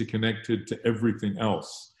and interconnected to everything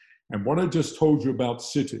else. And what I just told you about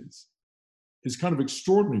cities is kind of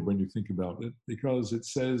extraordinary when you think about it, because it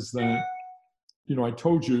says that I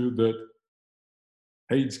told you that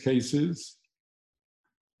AIDS cases,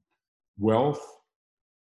 wealth,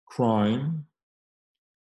 crime,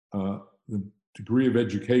 the degree of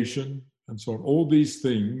education, and so on, all these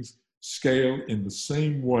things scale in the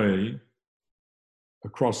same way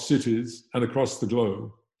across cities and across the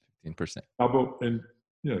globe. 15%. Double, and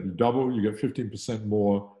you double, you get 15%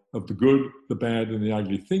 more of the good, the bad, and the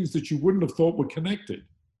ugly, things that you wouldn't have thought were connected.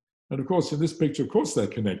 And of course, in this picture, of course, they're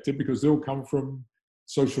connected because they all come from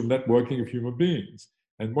social networking of human beings.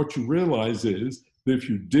 And what you realize is that if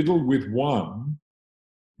you diddle with one,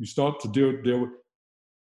 you start to deal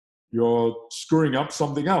you're screwing up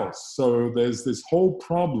something else. So there's this whole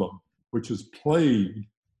problem which has plagued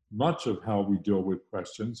much of how we deal with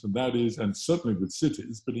questions, and that is, and certainly with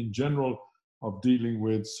cities, but in general of dealing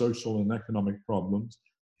with social and economic problems,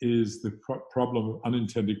 is the problem of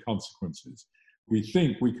unintended consequences. We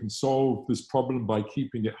think we can solve this problem by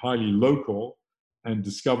keeping it highly local and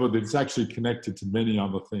discover that it's actually connected to many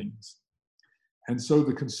other things. And so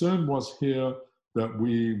the concern was here that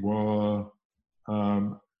we were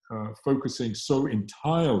focusing so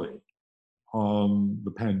entirely on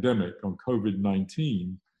the pandemic, on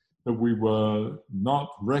COVID-19, that we were not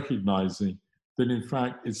recognizing that in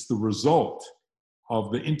fact it's the result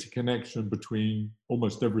of the interconnection between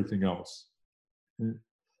almost everything else.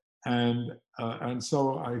 And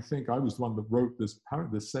so I think I was the one that wrote this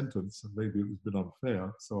sentence, and maybe it was a bit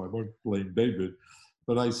unfair, so I won't blame David,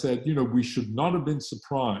 but I said, we should not have been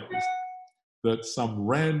surprised that some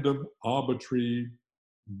random arbitrary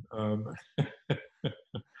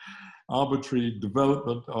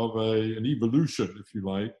development of an evolution, if you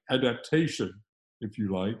like, adaptation, if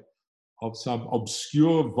you like, of some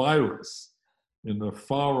obscure virus in a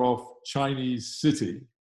far-off Chinese city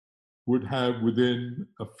would have, within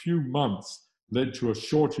a few months, led to a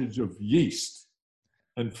shortage of yeast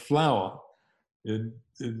and flour in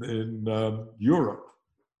Europe,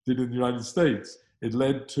 did in the United States. It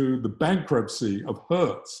led to the bankruptcy of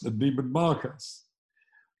Hertz and Neiman Marcus.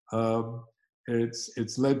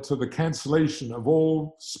 It's led to the cancellation of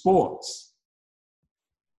all sports,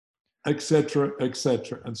 etc.,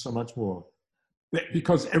 and so much more,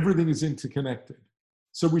 because everything is interconnected.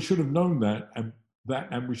 So we should have known that, and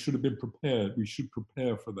we should have been prepared. We should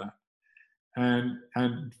prepare for that.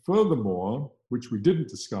 And furthermore, which we didn't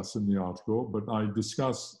discuss in the article, but I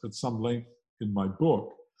discuss at some length in my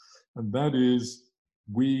book, and that is,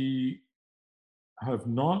 we have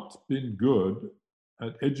not been good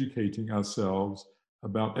at educating ourselves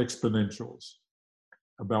about exponentials,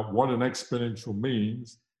 about what an exponential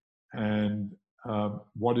means and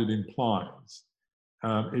what it implies.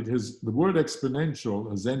 The word exponential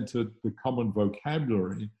has entered the common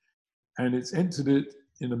vocabulary, and it's entered it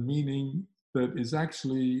in a meaning that is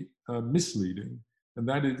actually misleading, and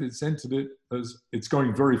that is, it's entered it as it's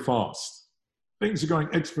going very fast. Things are going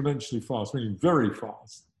exponentially fast, meaning very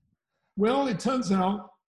fast. Well, it turns out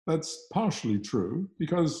that's partially true,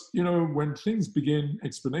 because, when things begin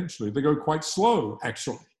exponentially, they go quite slow,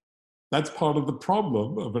 actually. That's part of the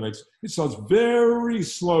problem of it starts very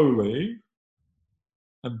slowly.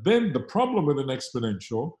 And then the problem with an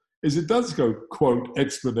exponential is it does go, quote,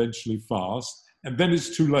 exponentially fast, and then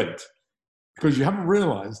it's too late because you haven't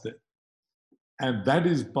realized it. And that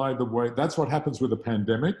is, by the way, that's what happens with a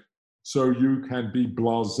pandemic. So you can be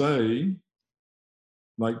blasé,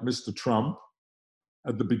 like Mr. Trump,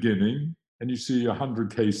 at the beginning, and you see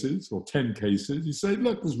 100 cases or 10 cases. You say,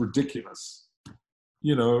 look, this is ridiculous.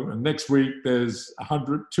 And next week there's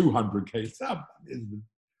 100, 200 cases.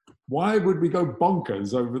 Why would we go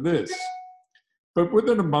bonkers over this? But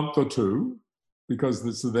within a month or two, because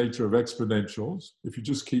that's the nature of exponentials, if you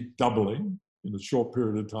just keep doubling in a short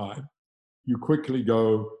period of time, you quickly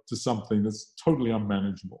go to something that's totally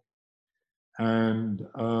unmanageable. And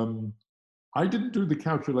I didn't do the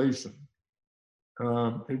calculation.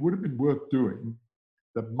 It would have been worth doing.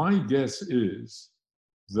 That my guess is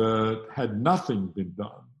that had nothing been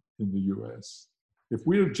done in the US, if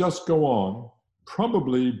we had just go on,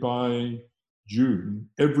 probably by June,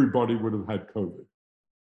 everybody would have had COVID.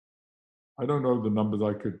 I don't know the numbers.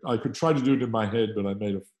 I could try to do it in my head, but I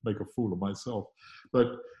make a fool of myself.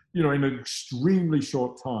 But in an extremely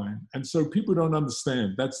short time. And so people don't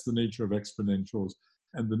understand that's the nature of exponentials.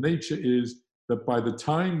 And the nature is that by the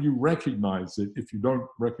time you recognize it, if you don't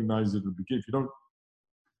recognize it at the beginning, if you don't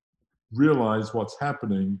realize what's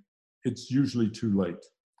happening, it's usually too late.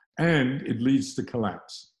 And it leads to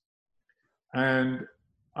collapse. And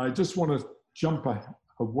I just want to jump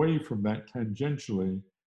away from that tangentially.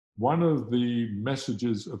 One of the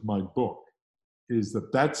messages of my book is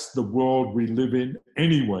that that's the world we live in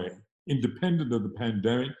anyway, independent of the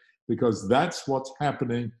pandemic, because that's what's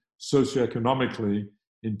happening socioeconomically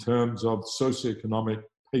in terms of socioeconomic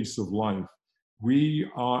pace of life. We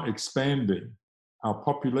are expanding our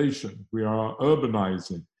population, we are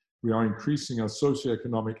urbanizing, we are increasing our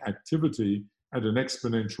socioeconomic activity at an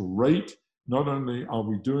exponential rate. Not only are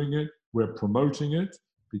we doing it, we're promoting it,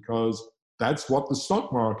 because that's what the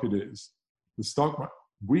stock market is. The stock market,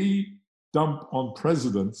 we dump on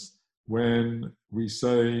presidents when we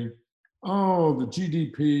say, oh, the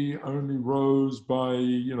GDP only rose by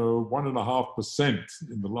 1.5%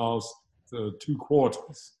 in the last 2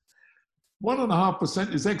 quarters.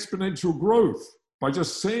 1.5% is exponential growth. By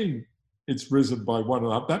just saying it's risen by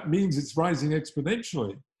 1.5, that means it's rising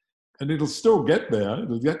exponentially, and it'll still get there.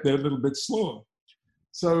 It'll get there a little bit slower.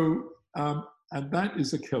 So, and that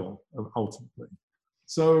is a killer ultimately.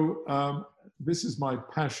 So this is my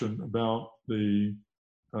passion about the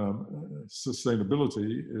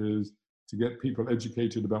sustainability, is to get people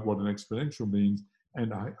educated about what an exponential means.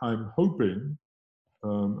 And I'm hoping,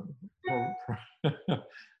 but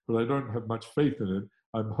I don't have much faith in it,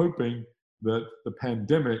 I'm hoping that the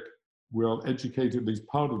pandemic will educate at least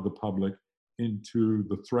part of the public into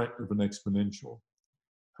the threat of an exponential.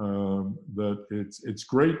 That it's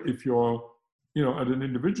great if you're, at an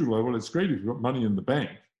individual level, it's great if you've got money in the bank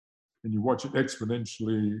and you watch it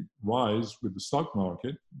exponentially rise with the stock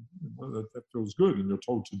market. Well, that feels good, and you're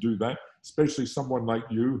told to do that, especially someone like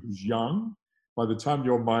you who's young. By the time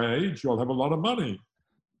you're my age, you'll have a lot of money.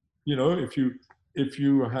 If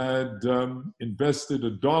you had invested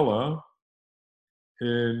 $1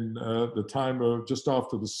 in the time of just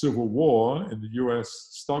after the Civil War in the U.S.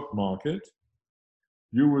 stock market,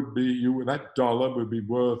 that dollar would be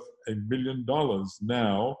worth $1 million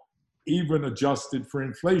now, even adjusted for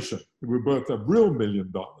inflation. It would be worth a real $1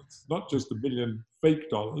 million, not just $1 million fake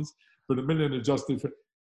dollars, but $1 million adjusted for.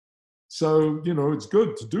 So, it's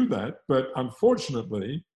good to do that, but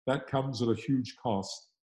unfortunately, that comes at a huge cost.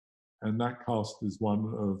 And that cost is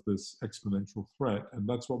one of this exponential threat. And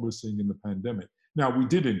that's what we're seeing in the pandemic. Now, we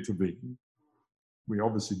did intervene. We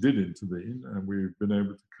obviously did intervene, and we've been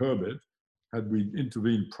able to curb it. Had we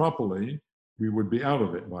intervened properly, we would be out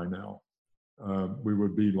of it by now. We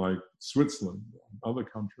would be like Switzerland, other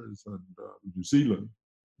countries, and New Zealand.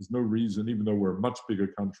 There's no reason, even though we're a much bigger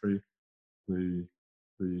country, the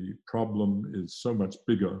problem is so much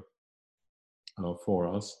bigger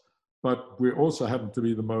for us. But we also happen to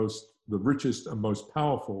be the richest and most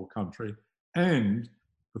powerful country. And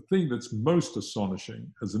the thing that's most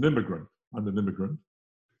astonishing as an immigrant, I'm an immigrant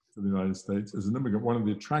to the United States, as an immigrant, one of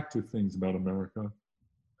the attractive things about America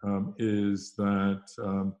is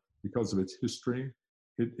that because of its history,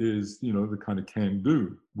 it is, the kind of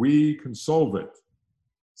can-do. We can solve it.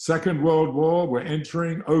 Second World War, we're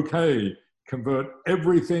entering, okay, convert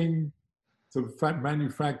everything to the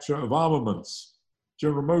manufacture of armaments.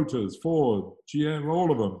 General Motors, Ford, GM,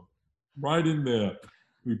 all of them, right in there.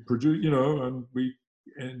 We produced, and we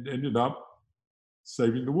ended up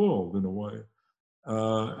saving the world in a way.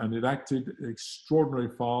 And it acted extraordinarily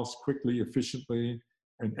fast, quickly, efficiently,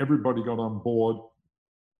 and everybody got on board,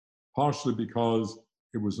 partially because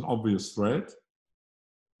it was an obvious threat,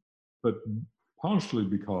 but partially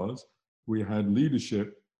because we had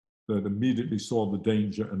leadership that immediately saw the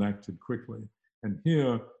danger and acted quickly. And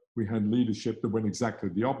here we had leadership that went exactly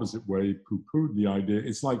the opposite way, poo-pooed the idea.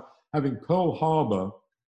 It's like having Pearl Harbor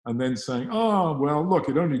and then saying, oh, well, look,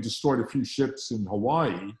 it only destroyed a few ships in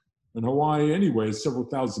Hawaii. And Hawaii, anyway, is several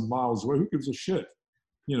thousand miles away. Who gives a shit?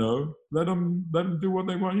 Let them do what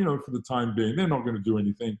they want, for the time being. They're not going to do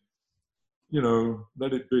anything.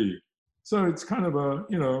 Let it be. So it's kind of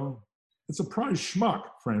it's a prize schmuck,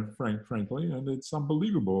 frankly, and it's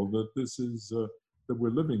unbelievable that this is, that we're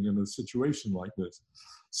living in a situation like this.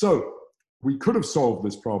 So we could have solved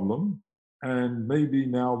this problem, and maybe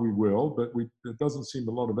now we will, but there doesn't seem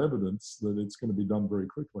a lot of evidence that it's going to be done very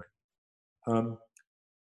quickly.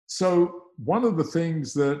 So one of the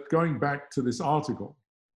things that, going back to this article,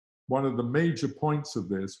 one of the major points of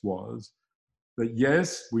this was that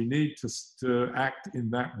yes, we need to act in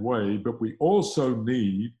that way, but we also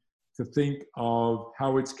need to think of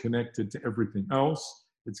how it's connected to everything else.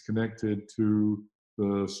 It's connected to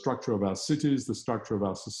the structure of our cities, the structure of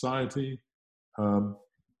our society.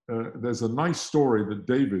 There's a nice story that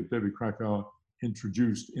David Krakauer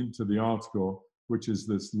introduced into the article, which is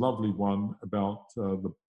this lovely one about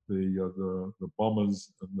the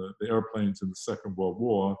bombers and the airplanes in the Second World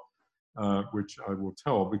War, which I will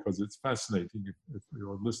tell because it's fascinating if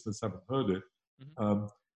your listeners haven't heard it.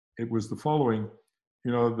 It was the following.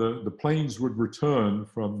 The planes would return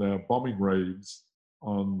from their bombing raids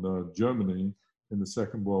on Germany in the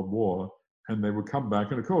Second World War, and they would come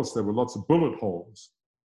back, and of course there were lots of bullet holes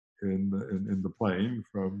in the plane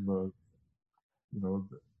from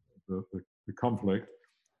the conflict.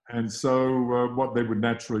 And so what they would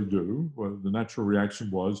naturally do, well, the natural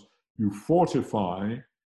reaction was you fortify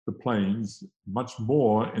the planes much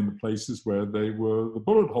more in the places where the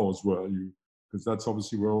bullet holes were, because that's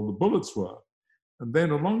obviously where all the bullets were. And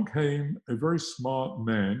then along came a very smart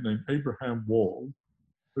man named Abraham Wald,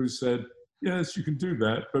 who said, yes, you can do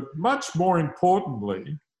that, but much more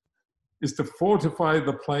importantly is to fortify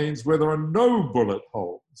the planes where there are no bullet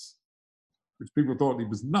holes, which people thought he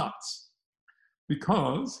was nuts,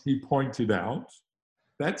 because he pointed out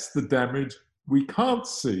that's the damage we can't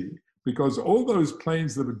see, because all those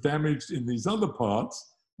planes that were damaged in these other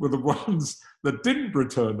parts were the ones that didn't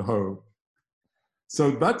return home.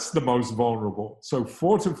 So that's the most vulnerable. So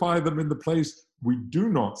fortify them in the place we do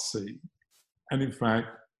not see. And in fact,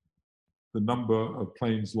 the number of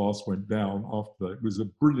planes lost went down after that. It was a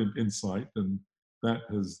brilliant insight, and that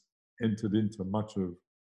has entered into much of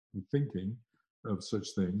the thinking of such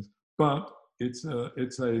things. But it's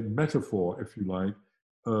a metaphor, if you like,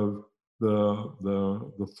 of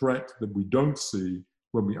the threat that we don't see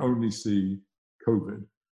when we only see COVID,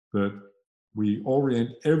 that we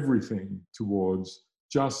orient everything towards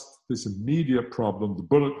just this immediate problem, the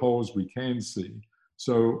bullet holes we can see.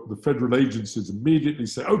 So the federal agencies immediately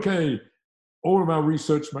say, okay, all of our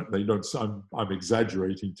research money, they don't, I'm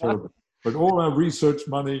exaggerating terribly, but all our research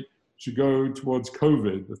money should go towards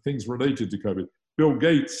COVID, the things related to COVID. Bill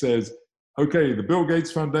Gates says, okay, the Bill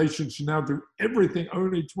Gates Foundation should now do everything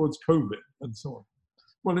only towards COVID, and so on.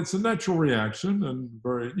 Well, it's a natural reaction, and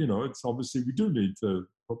very, it's obviously we do need to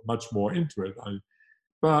put much more into it.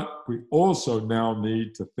 But we also now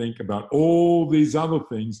need to think about all these other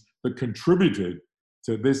things that contributed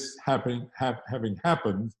to this having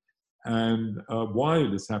happened, and why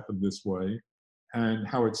it has happened this way, and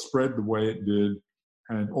how it spread the way it did,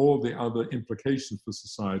 and all the other implications for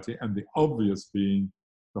society, and the obvious being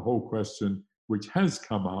the whole question, which has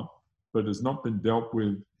come up, but has not been dealt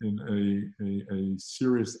with in a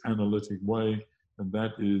serious analytic way, and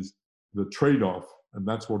that is the trade-off. And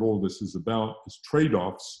that's what all this is about, is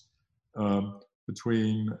trade-offs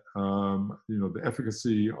between the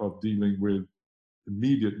efficacy of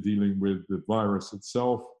immediate dealing with the virus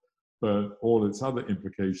itself, but all its other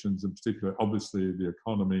implications, in particular, obviously, the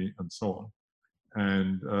economy and so on.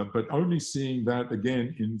 And but only seeing that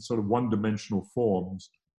again in sort of one-dimensional forms,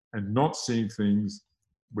 and not seeing things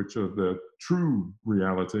which are the true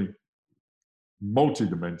reality,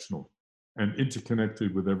 multidimensional and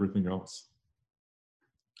interconnected with everything else.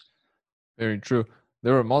 Very true.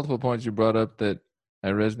 There were multiple points you brought up that I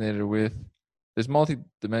resonated with. This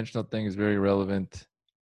multi-dimensional thing is very relevant.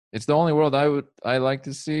 It's the only world I like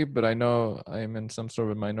to see, but I know I am in some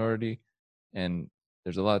sort of a minority, and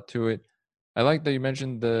there's a lot to it. I like that you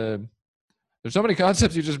mentioned there's so many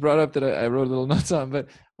concepts you just brought up that I wrote little notes on, but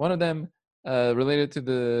one of them related to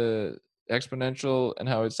the exponential and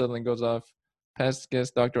how it suddenly goes off. Past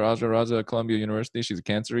guest, Dr. Azra Raza at Columbia University. She's a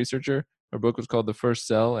cancer researcher. Her book was called The First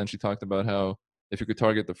Cell, and she talked about how if you could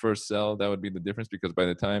target the first cell, that would be the difference, because by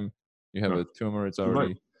the time you have a tumor, it's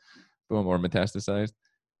already boom, or metastasized.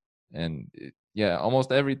 And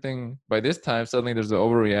almost everything by this time, suddenly there's an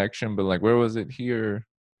overreaction, but like, where was it here?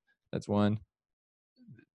 That's one.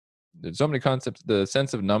 There's so many concepts. The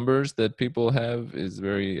sense of numbers that people have is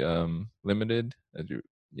very limited.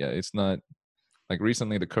 It's not like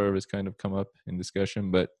recently the curve has kind of come up in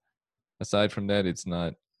discussion, but aside from that, it's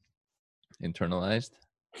not internalized.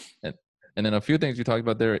 And then a few things you talked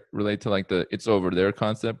about there relate to like the it's over there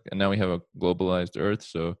concept, and now we have a globalized Earth,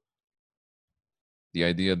 so the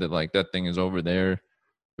idea that like that thing is over there,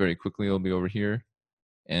 very quickly it'll be over here.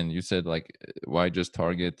 And you said like, why just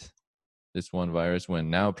target this one virus when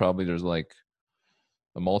now probably there's like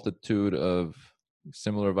a multitude of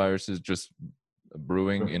similar viruses just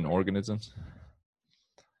brewing in organisms?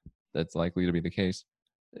 That's likely to be the case.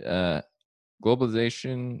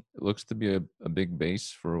 Globalization looks to be a big base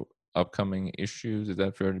for upcoming issues. Is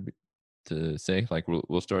that fair to say? Like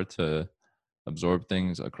we'll start to absorb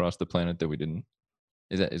things across the planet that we didn't.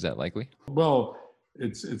 Is that likely? Well,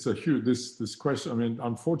 it's a huge this question. I mean,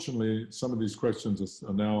 unfortunately, some of these questions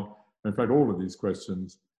are now, in fact, all of these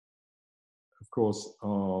questions, of course,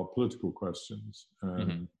 are political questions,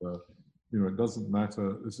 and it doesn't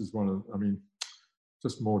matter. This is one of, I mean,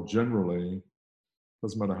 just more generally, it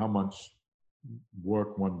doesn't matter how much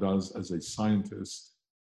work one does as a scientist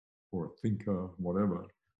or a thinker, whatever,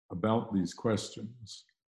 about these questions.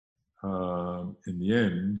 In the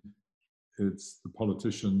end, it's the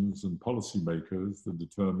politicians and policymakers that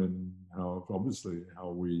determine how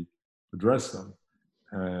we address them.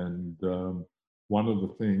 And one of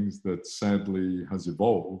the things that sadly has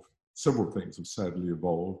evolved, several things have sadly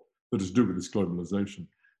evolved that is to do with this globalization,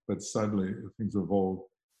 but sadly things have evolved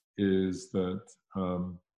is that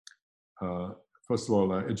first of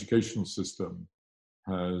all, our educational system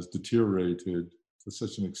has deteriorated to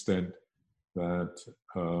such an extent that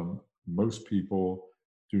most people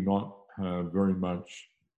do not have very much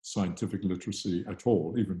scientific literacy at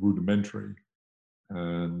all, even rudimentary.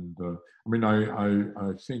 And I mean,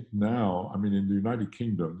 I think now, I mean, in the United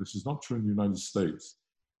Kingdom, this is not true in the United States,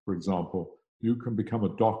 for example, you can become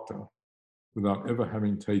a doctor without ever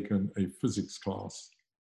having taken a physics class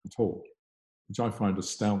at all, which I find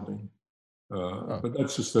astounding. But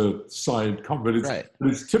that's just a side comment. But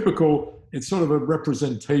it's typical. It's sort of a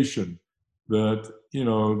representation that, you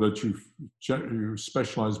know, that you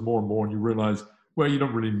specialize more and more, and you realize, well, you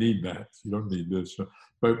don't really need that. You don't need this.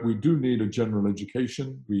 But we do need a general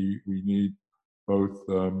education. We need both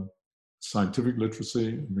scientific literacy,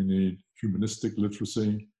 and we need humanistic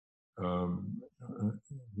literacy.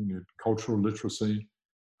 We need cultural literacy,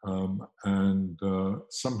 and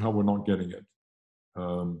somehow we're not getting it.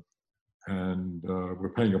 And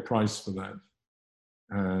we're paying a price for that.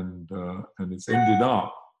 And it's ended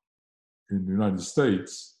up in the United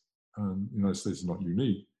States, and the United States is not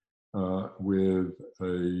unique, with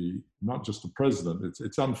not just a president.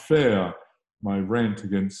 It's unfair. My rant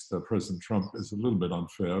against President Trump is a little bit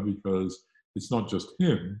unfair because it's not just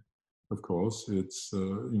him, of course. It's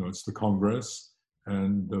it's the Congress,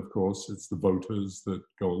 and of course it's the voters that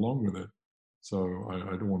go along with it. So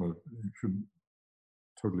I don't want to. You shouldn't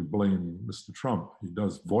totally blame Mr. Trump. He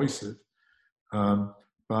does voice it,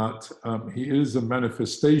 but he is a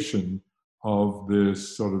manifestation of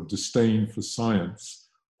this sort of disdain for science,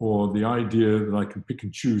 or the idea that I can pick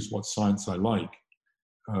and choose what science I like.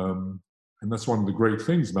 And that's one of the great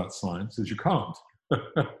things about science, is you can't.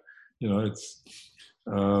 It's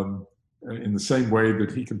in the same way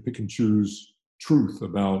that he can pick and choose truth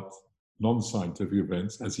about non-scientific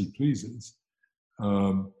events as he pleases.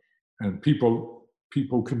 And people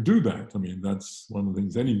can do that. I mean, that's one of the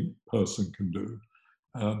things any person can do.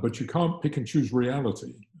 But you can't pick and choose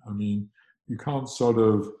reality. I mean, you can't sort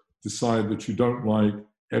of decide that you don't like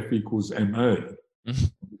F equals MA.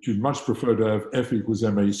 You'd much prefer to have F equals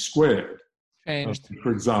MA squared.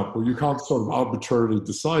 For example, you can't sort of arbitrarily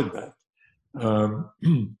decide that.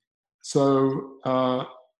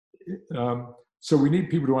 So we need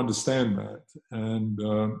people to understand that. And,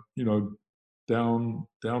 down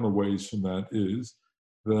a ways from that is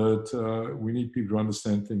that we need people to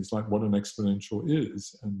understand things like what an exponential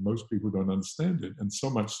is. And most people don't understand it. And so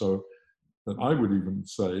much so that I would even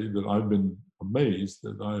say that I've been amazed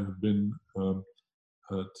that I have been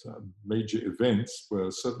at major events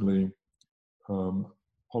where certainly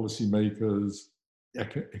policymakers,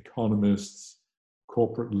 economists,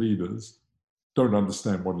 corporate leaders don't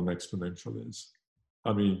understand what an exponential is.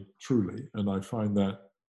 I mean, truly. And I find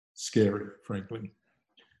that scary, frankly,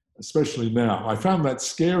 especially now. I found that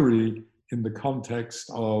scary in the context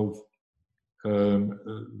of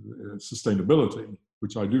sustainability,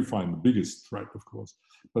 which I do find the biggest threat, of course.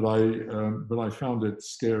 But I found it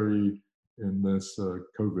scary in this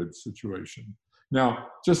COVID situation. Now,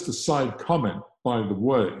 just a side comment, by the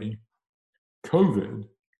way, COVID,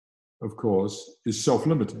 of course, is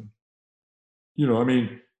self-limiting. I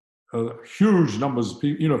mean, huge numbers of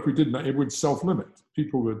people, if we did that, it would self-limit.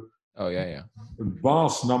 People would,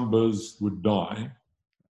 vast numbers would die.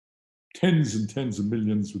 Tens and tens of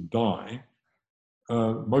millions would die.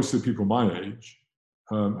 Most of the people my age.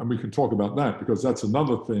 And we can talk about that, because that's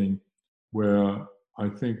another thing where I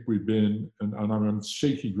think we've been, and I'm on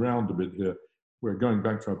shaky ground a bit here, we're going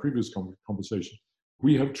back to our previous conversation.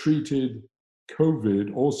 We have treated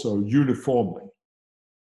COVID also uniformly.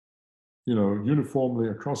 Uniformly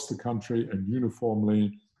across the country and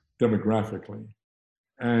uniformly demographically.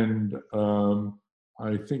 And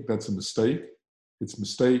I think that's a mistake. It's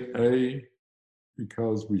mistake A,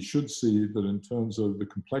 because we should see that in terms of the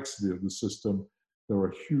complexity of the system, there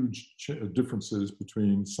are huge differences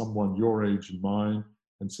between someone your age and mine,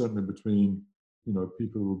 and certainly between,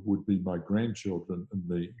 people who would be my grandchildren and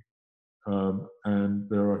me. And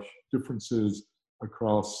there are differences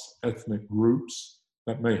across ethnic groups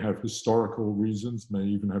that may have historical reasons, may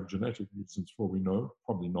even have genetic reasons, for we know,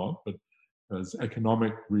 probably not, but as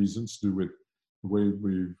economic reasons to do with the way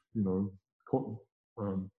we've,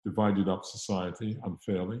 divided up society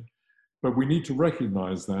unfairly. But we need to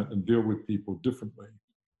recognize that and deal with people differently.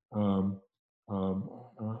 And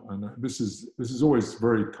this is always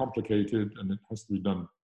very complicated, and it has to be done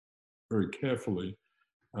very carefully.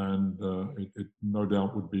 and it no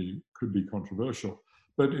doubt could be controversial.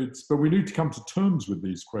 But we need to come to terms with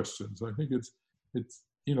these questions. I think it's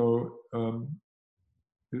you know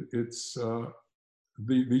it's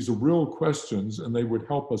these are real questions, and they would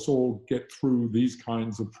help us all get through these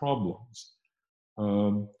kinds of problems.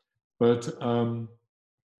 But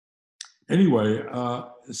anyway,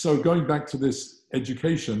 so going back to this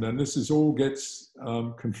education, and this is all gets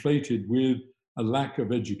conflated with a lack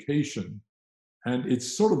of education. And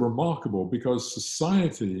it's sort of remarkable because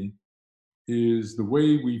society is the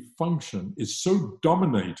way we function is so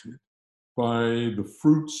dominated by the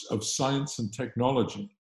fruits of science and technology.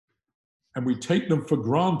 And we take them for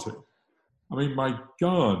granted. I mean, my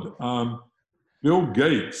God, Bill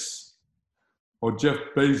Gates or Jeff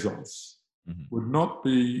Bezos would not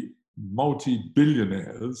be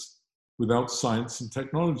multi-billionaires without science and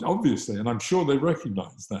technology, obviously, and I'm sure they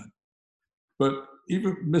recognize that. But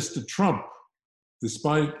even Mr. Trump,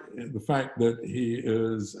 despite the fact that he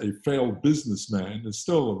is a failed businessman, is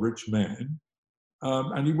still a rich man,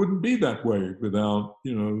 and he wouldn't be that way without,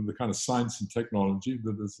 the kind of science and technology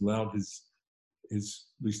that has allowed his at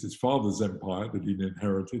least his father's empire that he'd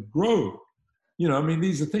inherited grow. I mean,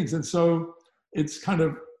 these are things, and so it's kind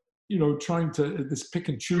of, trying to this pick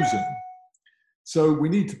and choosing. So we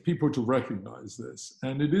need people to recognize this,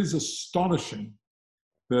 and it is astonishing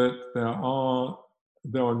that there are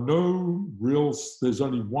no real. There's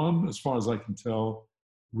only one, as far as I can tell,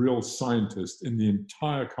 real scientist in the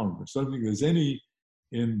entire Congress. I don't think there's any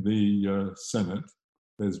in the Senate.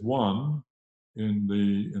 There's one in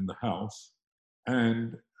the House,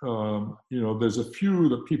 and there's a few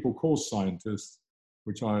that people call scientists,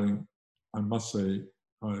 which I must say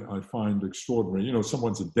I find extraordinary.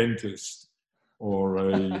 Someone's a dentist or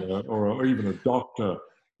or even a doctor.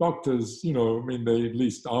 Doctors, I mean, they at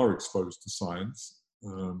least are exposed to science.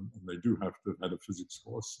 And they do have to have had a physics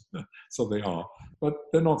course, so they are. But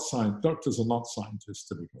they're not science. Doctors are not scientists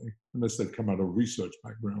typically, unless they've come out of a research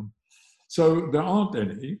background. So there aren't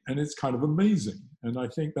any, and it's kind of amazing. And I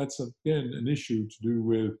think that's, again, an issue to do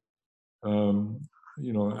with,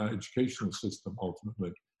 our educational system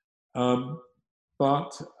ultimately.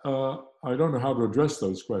 But I don't know how to address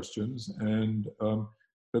those questions. And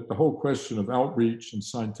but the whole question of outreach and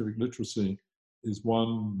scientific literacy is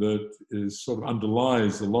one that is sort of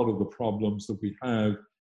underlies a lot of the problems that we have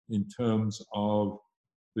in terms of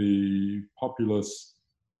the populace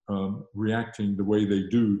reacting the way they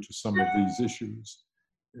do to some of these issues.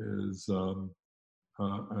 And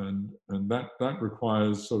that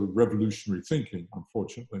requires sort of revolutionary thinking,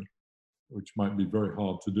 unfortunately, which might be very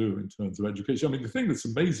hard to do in terms of education. I mean, the thing that's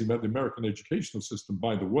amazing about the American educational system,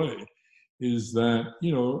 by the way, is that,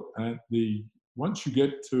 once you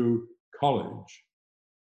get to college,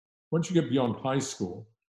 once you get beyond high school,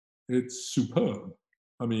 it's superb.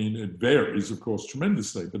 I mean, it varies, of course,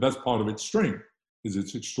 tremendously, but that's part of its strength, is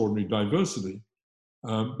its extraordinary diversity.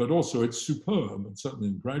 But also it's superb, and certainly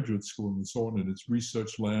in graduate school and so on, and its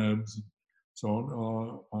research labs and so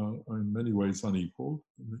on are in many ways unequaled.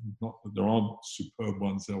 Not that there aren't superb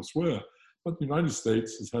ones elsewhere, but the United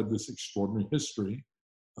States has had this extraordinary history,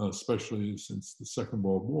 especially since the Second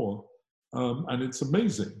World War, and it's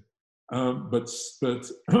amazing. But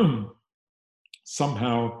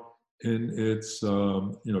somehow in its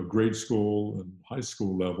grade school and high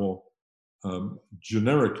school level,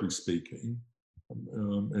 generically speaking,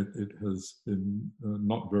 it has been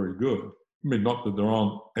not very good. I mean, not that there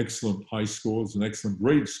aren't excellent high schools and excellent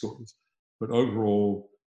grade schools, but overall,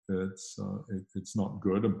 it's not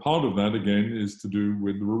good. And part of that, again, is to do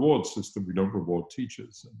with the reward system. We don't reward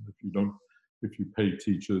teachers, and if you pay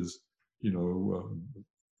teachers,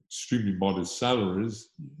 extremely modest salaries,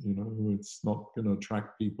 it's not going to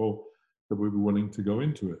attract people that would be willing to go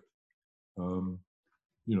into it.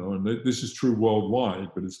 And this is true worldwide,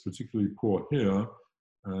 but it's particularly poor here.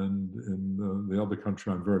 And in the other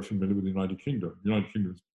country, I'm very familiar with the United Kingdom. The United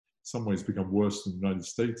Kingdom has in some ways become worse than the United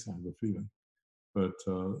States, I have a feeling. But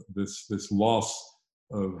this loss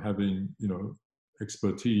of having,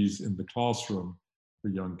 expertise in the classroom for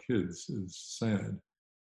young kids is sad.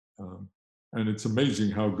 And it's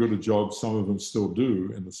amazing how good a job some of them still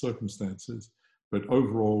do in the circumstances. But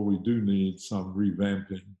overall, we do need some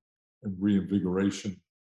revamping and reinvigoration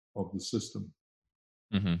of the system.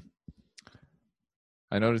 Mm-hmm.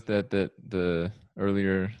 I noticed that the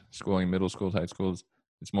earlier schooling, middle schools, high schools,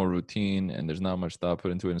 it's more routine and there's not much thought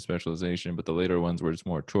put into it in specialization, but the later ones where it's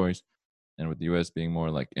more choice, and with the US being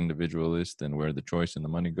more like individualist and where the choice and the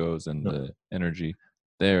money goes and the energy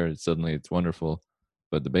there, suddenly it's wonderful.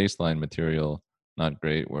 But the baseline material, not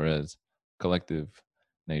great, whereas collective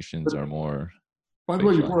nations are more By the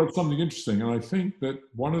way, you Facial. brought up something interesting, and I think that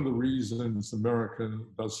one of the reasons America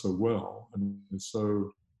does so well, and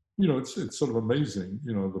so, it's sort of amazing,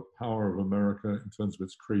 the power of America in terms of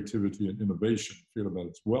its creativity and innovation, feel about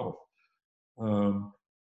its wealth,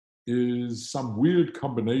 is some weird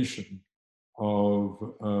combination of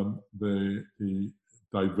the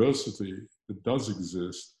diversity that does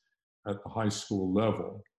exist at the high school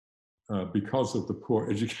level because of the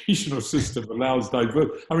poor educational system allows diverse.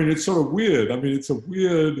 I mean, it's sort of weird. I mean, it's a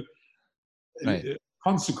weird Right.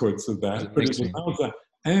 consequence of There's that, a but it mixing. allows that.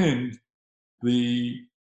 And the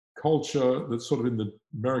culture that's sort of in the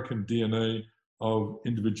American DNA of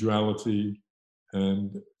individuality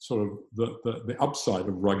and sort of the upside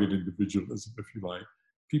of rugged individualism, if you like.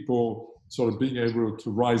 People sort of being able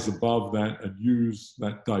to rise above that and use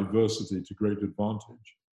that diversity to great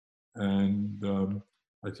advantage. And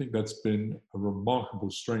I think that's been a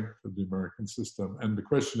remarkable strength of the American system. And the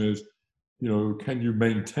question is, can you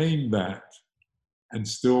maintain that and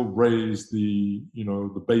still raise the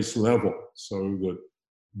base level so that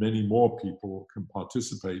many more people can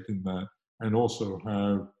participate in that and also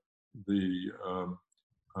have the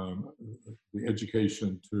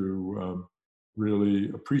education to really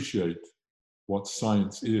appreciate what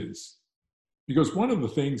science is. Because one of the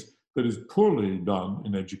things that is poorly done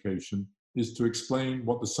in education is to explain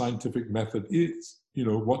what the scientific method is,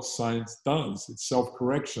 what science does, its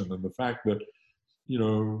self-correction, and the fact that,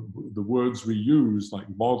 the words we use like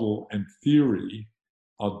model and theory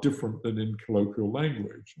are different than in colloquial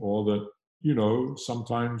language, or that,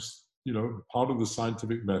 sometimes, part of the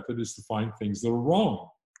scientific method is to find things that are wrong.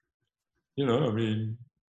 I mean,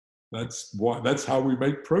 that's how we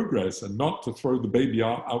make progress, and not to throw the baby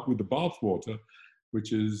out with the bathwater,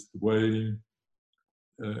 which is the way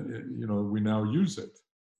we now use it.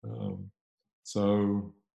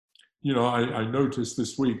 So I noticed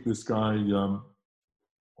this week this guy,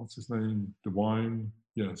 what's his name, DeWine?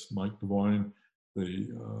 Yes, Mike DeWine, the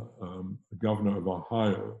governor of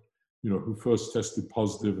Ohio, who first tested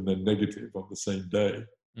positive and then negative on the same day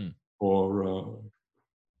for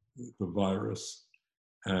the virus.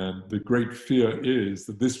 And the great fear is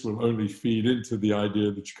that this will only feed into the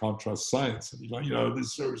idea that you can't trust science. And you're like,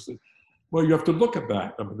 this shows that, well, you have to look at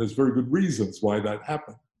that. I mean, there's very good reasons why that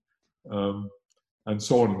happened, and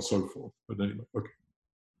so on and so forth. But anyway, okay.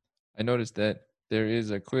 I noticed that there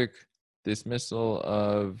is a quick dismissal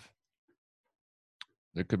of,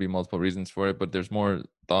 there could be multiple reasons for it, but there's more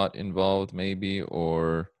thought involved maybe,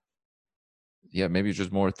 or maybe it's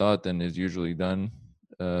just more thought than is usually done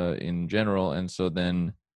in general. And so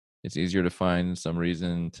then it's easier to find some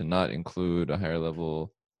reason to not include a higher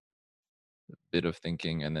level bit of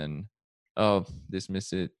thinking and then,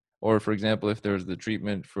 dismiss it. Or for example, if there's the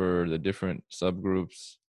treatment for the different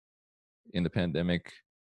subgroups in the pandemic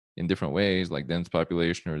in different ways, like dense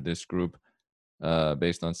population or this group,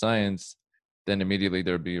 based on science, then immediately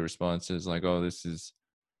there'd be responses like, oh,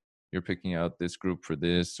 you're picking out this group for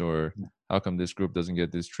this, or how come this group doesn't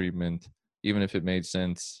get this treatment, even if it made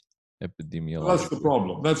sense epidemiologically. Well, that's the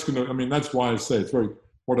problem. That's why I say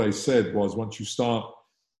what I said was, once you start,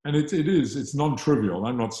 and it's non-trivial.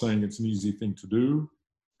 I'm not saying it's an easy thing to do,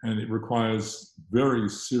 and it requires very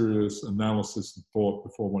serious analysis and thought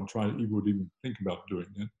before one would even think about doing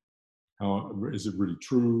it. How is it really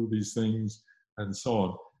true, these things, and so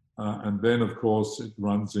on. And then, of course, it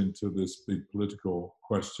runs into this big political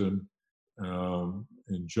question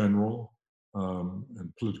in general,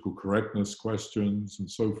 and political correctness questions and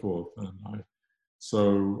so forth.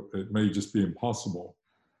 So it may just be impossible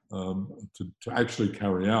to actually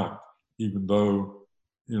carry out, even though,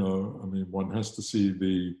 one has to see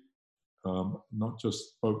the not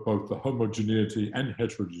just both the homogeneity and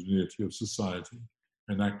heterogeneity of society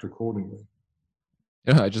and act accordingly.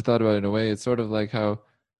 Yeah, I just thought about it in a way. It's sort of like how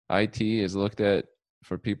IT is looked at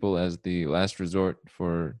for people as the last resort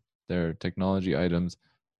for their technology items.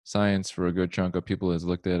 Science, for a good chunk of people, is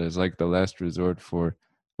looked at as like the last resort for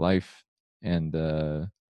life and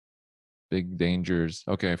big dangers.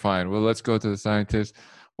 Okay, fine. Well, let's go to the scientists.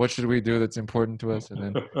 What should we do that's important to us? And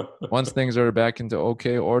then once things are back into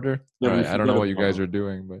okay order, all right, I don't know what you guys are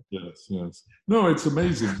doing, but yes. No, it's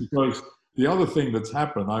amazing, because the other thing that's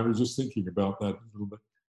happened, I was just thinking about that a little bit,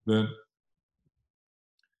 that,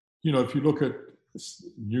 if you look at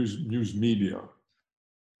news media,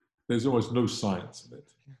 there's almost no science in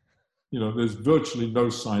it. There's virtually no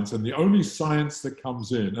science. And the only science that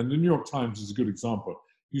comes in, and the New York Times is a good example,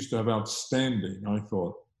 used to have outstanding, I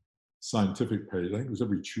thought, scientific page. I think it was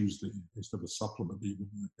every Tuesday. They used to have a supplement even,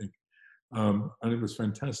 I think. And it was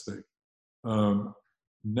fantastic.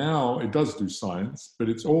 Now it does do science, but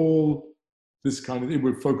it's all this kind of, it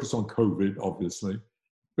would focus on COVID, obviously,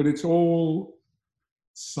 but it's all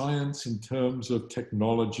science in terms of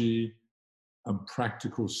technology and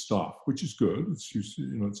practical stuff, which is good. It's,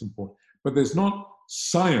 it's important. But there's not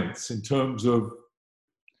science in terms of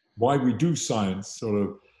why we do science, sort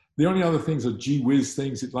of. The only other things are gee whiz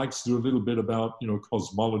things. It likes to do a little bit about,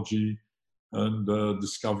 cosmology and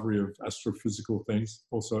discovery of astrophysical things.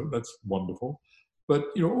 Also, that's wonderful. But,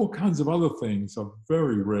 all kinds of other things are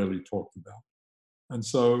very rarely talked about. And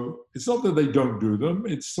so it's not that they don't do them.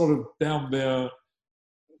 It's sort of down there,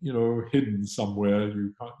 hidden somewhere.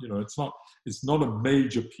 You can't, it's not a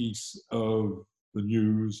major piece of the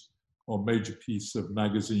news or major piece of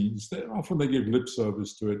magazines. Often they give lip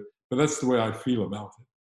service to it, but that's the way I feel about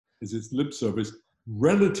it, is it's lip service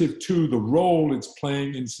relative to the role it's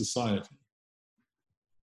playing in society.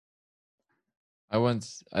 I don't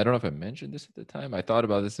know if I mentioned this at the time. I thought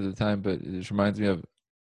about this at the time, but it just reminds me of,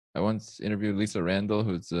 I once interviewed Lisa Randall,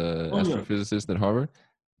 who's an astrophysicist at Harvard.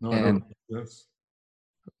 No, and I know. Yes.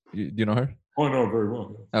 Do you know her? Oh, I know her very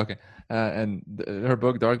well. Yes. Okay. And her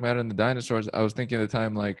book, Dark Matter and the Dinosaurs, I was thinking at the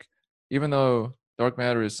time, like, even though dark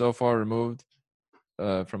matter is so far removed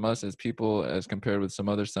from us as people, as compared with some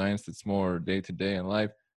other science that's more day to day in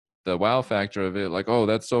life, the wow factor of it, like, oh,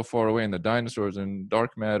 that's so far away, and the dinosaurs and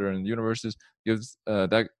dark matter and universes gives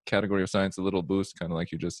that category of science a little boost, kind of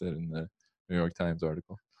like you just said in the New York Times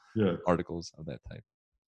article. Yes. Articles of that type.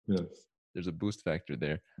 Yes. There's a boost factor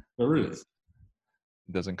there. There is.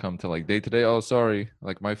 It doesn't come to like day to day. Oh, sorry.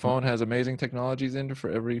 Like my phone has amazing technologies in it for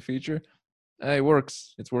every feature. It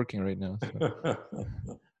works. It's working right now. So.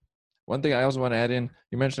 One thing I also want to add in,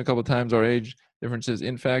 you mentioned a couple of times our age differences.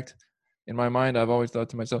 In fact, in my mind, I've always thought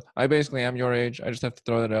to myself, I basically am your age. I just have to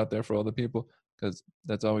throw that out there for all the people, because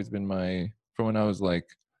that's always been from when I was like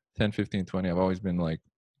 10, 15, 20, I've always been like,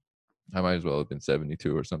 I might as well have been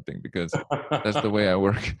 72 or something, because that's the way I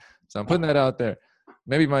work. So I'm putting that out there.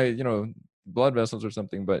 Maybe my, blood vessels or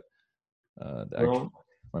something, but Well,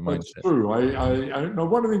 my mindset. That's true. I know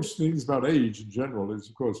one of the interesting things about age in general is,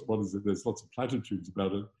 of course, what is it? There's lots of platitudes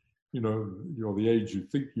about it. You're the age you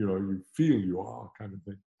think, you feel you are, kind of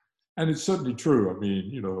thing. And it's certainly true. I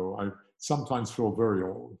mean, I sometimes feel very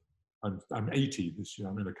old. I'm 80 this year.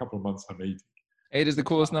 I mean, a couple of months I'm 80. 8 is the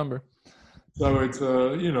coolest number. So it's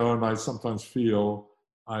and I sometimes feel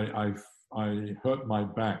I hurt my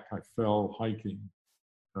back. I fell hiking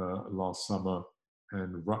last summer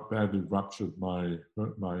and badly ruptured my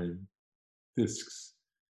discs,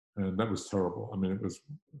 and that was terrible. I mean, it was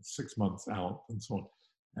 6 months out and so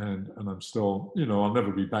on, and I'm still, I'll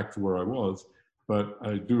never be back to where I was, but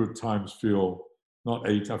I do at times feel not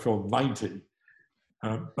 8, I feel 90,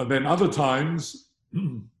 but then other times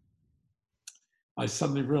I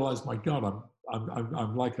suddenly realized, my God,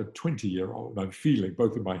 I'm like a 20-year-old. I'm feeling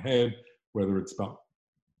both in my head, whether it's about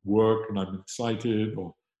work and I'm excited,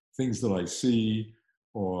 or things that I see,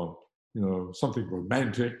 or something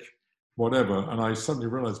romantic, whatever. And I suddenly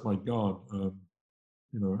realized, my God, and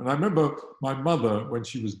I remember my mother, when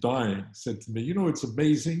she was dying, said to me, it's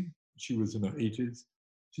amazing. She was in her 80s.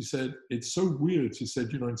 She said, it's so weird. She said,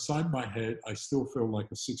 inside my head, I still feel like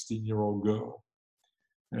a 16-year-old girl.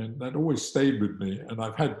 And that always stayed with me. And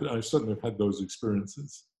I certainly have had those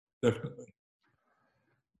experiences, definitely.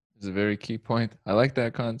 It's a very key point. I like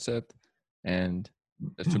that concept. And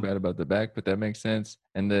that's too bad about the back, but that makes sense.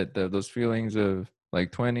 And that those feelings of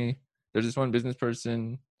like 20, there's this one business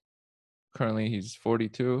person, currently he's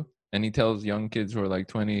 42, and he tells young kids who are like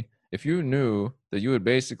 20, if you knew that you would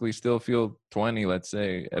basically still feel 20, let's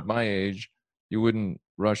say, at my age, you wouldn't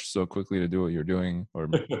rush so quickly to do what you're doing. Or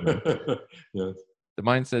Yes. The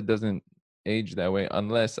mindset doesn't age that way,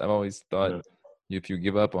 unless, I've always thought, if you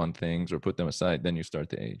give up on things or put them aside, then you start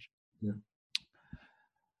to age. Yeah.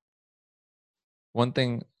 One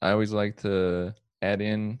thing I always like to add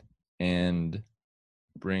in and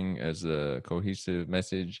bring as a cohesive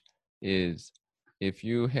message is, if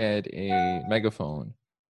you had a megaphone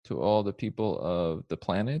to all the people of the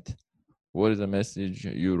planet, what is a message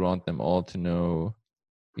you want them all to know,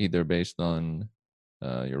 either based on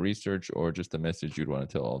your research or just a message you'd want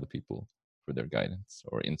to tell all the people for their guidance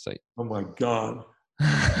or insight? Oh my God.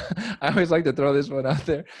 I always like to throw this one out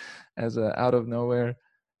there as a out of nowhere,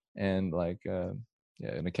 and like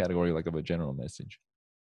in a category like of a general message.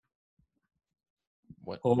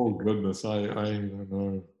 What? Oh goodness, I don't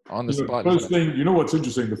know. On the spot. First thing, what's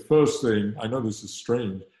interesting? The first thing, I know this is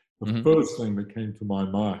strange. The first thing that came to my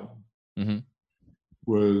mind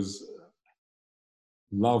was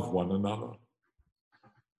love one another.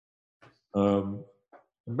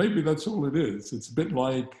 Maybe that's all it is. It's a bit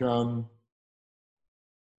like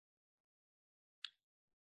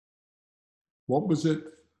what was it?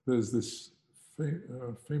 There's this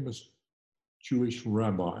famous Jewish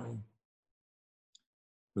rabbi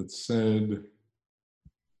that said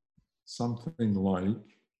something like,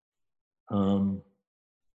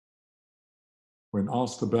 when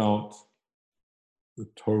asked about the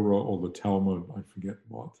Torah or the Talmud, I forget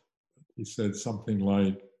what, he said something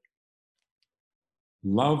like,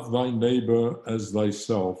 love thy neighbor as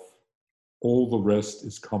thyself, all the rest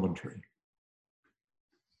is commentary.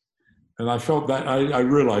 And I felt that, I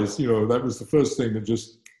realized, that was the first thing that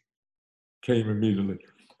just came immediately.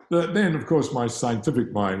 But then, of course, my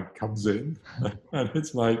scientific mind comes in, and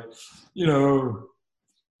it's like, I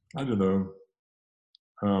don't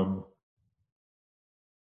know,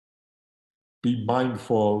 be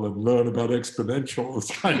mindful and learn about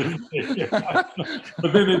exponentials kind of thing.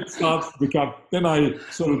 But then it starts to become, then I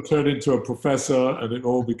sort of turn into a professor, and it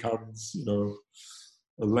all becomes, a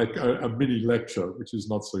mini lecture, which is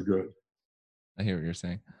not so good. I hear what you're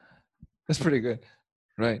saying. That's pretty good.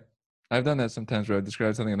 Right. I've done that sometimes where I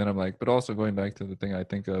describe something and then I'm like, but also going back to the thing I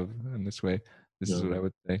think of in this way, this is what I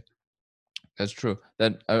would say. That's true.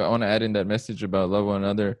 That I want to add in that message about love one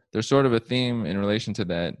another. There's sort of a theme in relation to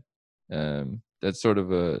that. That's sort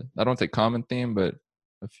of I don't say common theme, but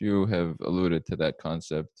a few have alluded to that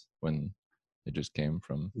concept when it just came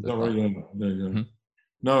from the thought. Mm-hmm.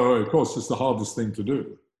 No, of course, it's the hardest thing to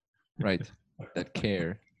do. Right.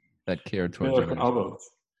 That care towards others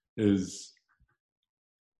is,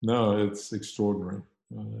 it's extraordinary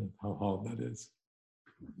how hard that is.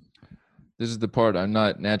 This is the part I'm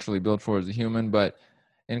not naturally built for as a human, but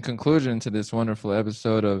in conclusion to this wonderful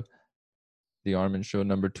episode of the Armin Show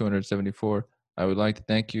number 274, I would like to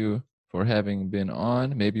thank you for having been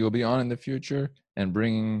on. Maybe you'll be on in the future and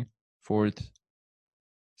bringing forth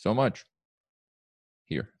so much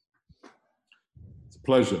here. It's a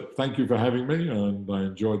pleasure. Thank you for having me, and I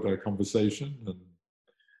enjoyed that conversation. And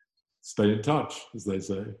stay in touch, as they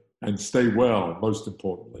say, and stay well, most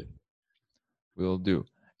importantly. Will do.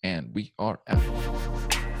 And we are out.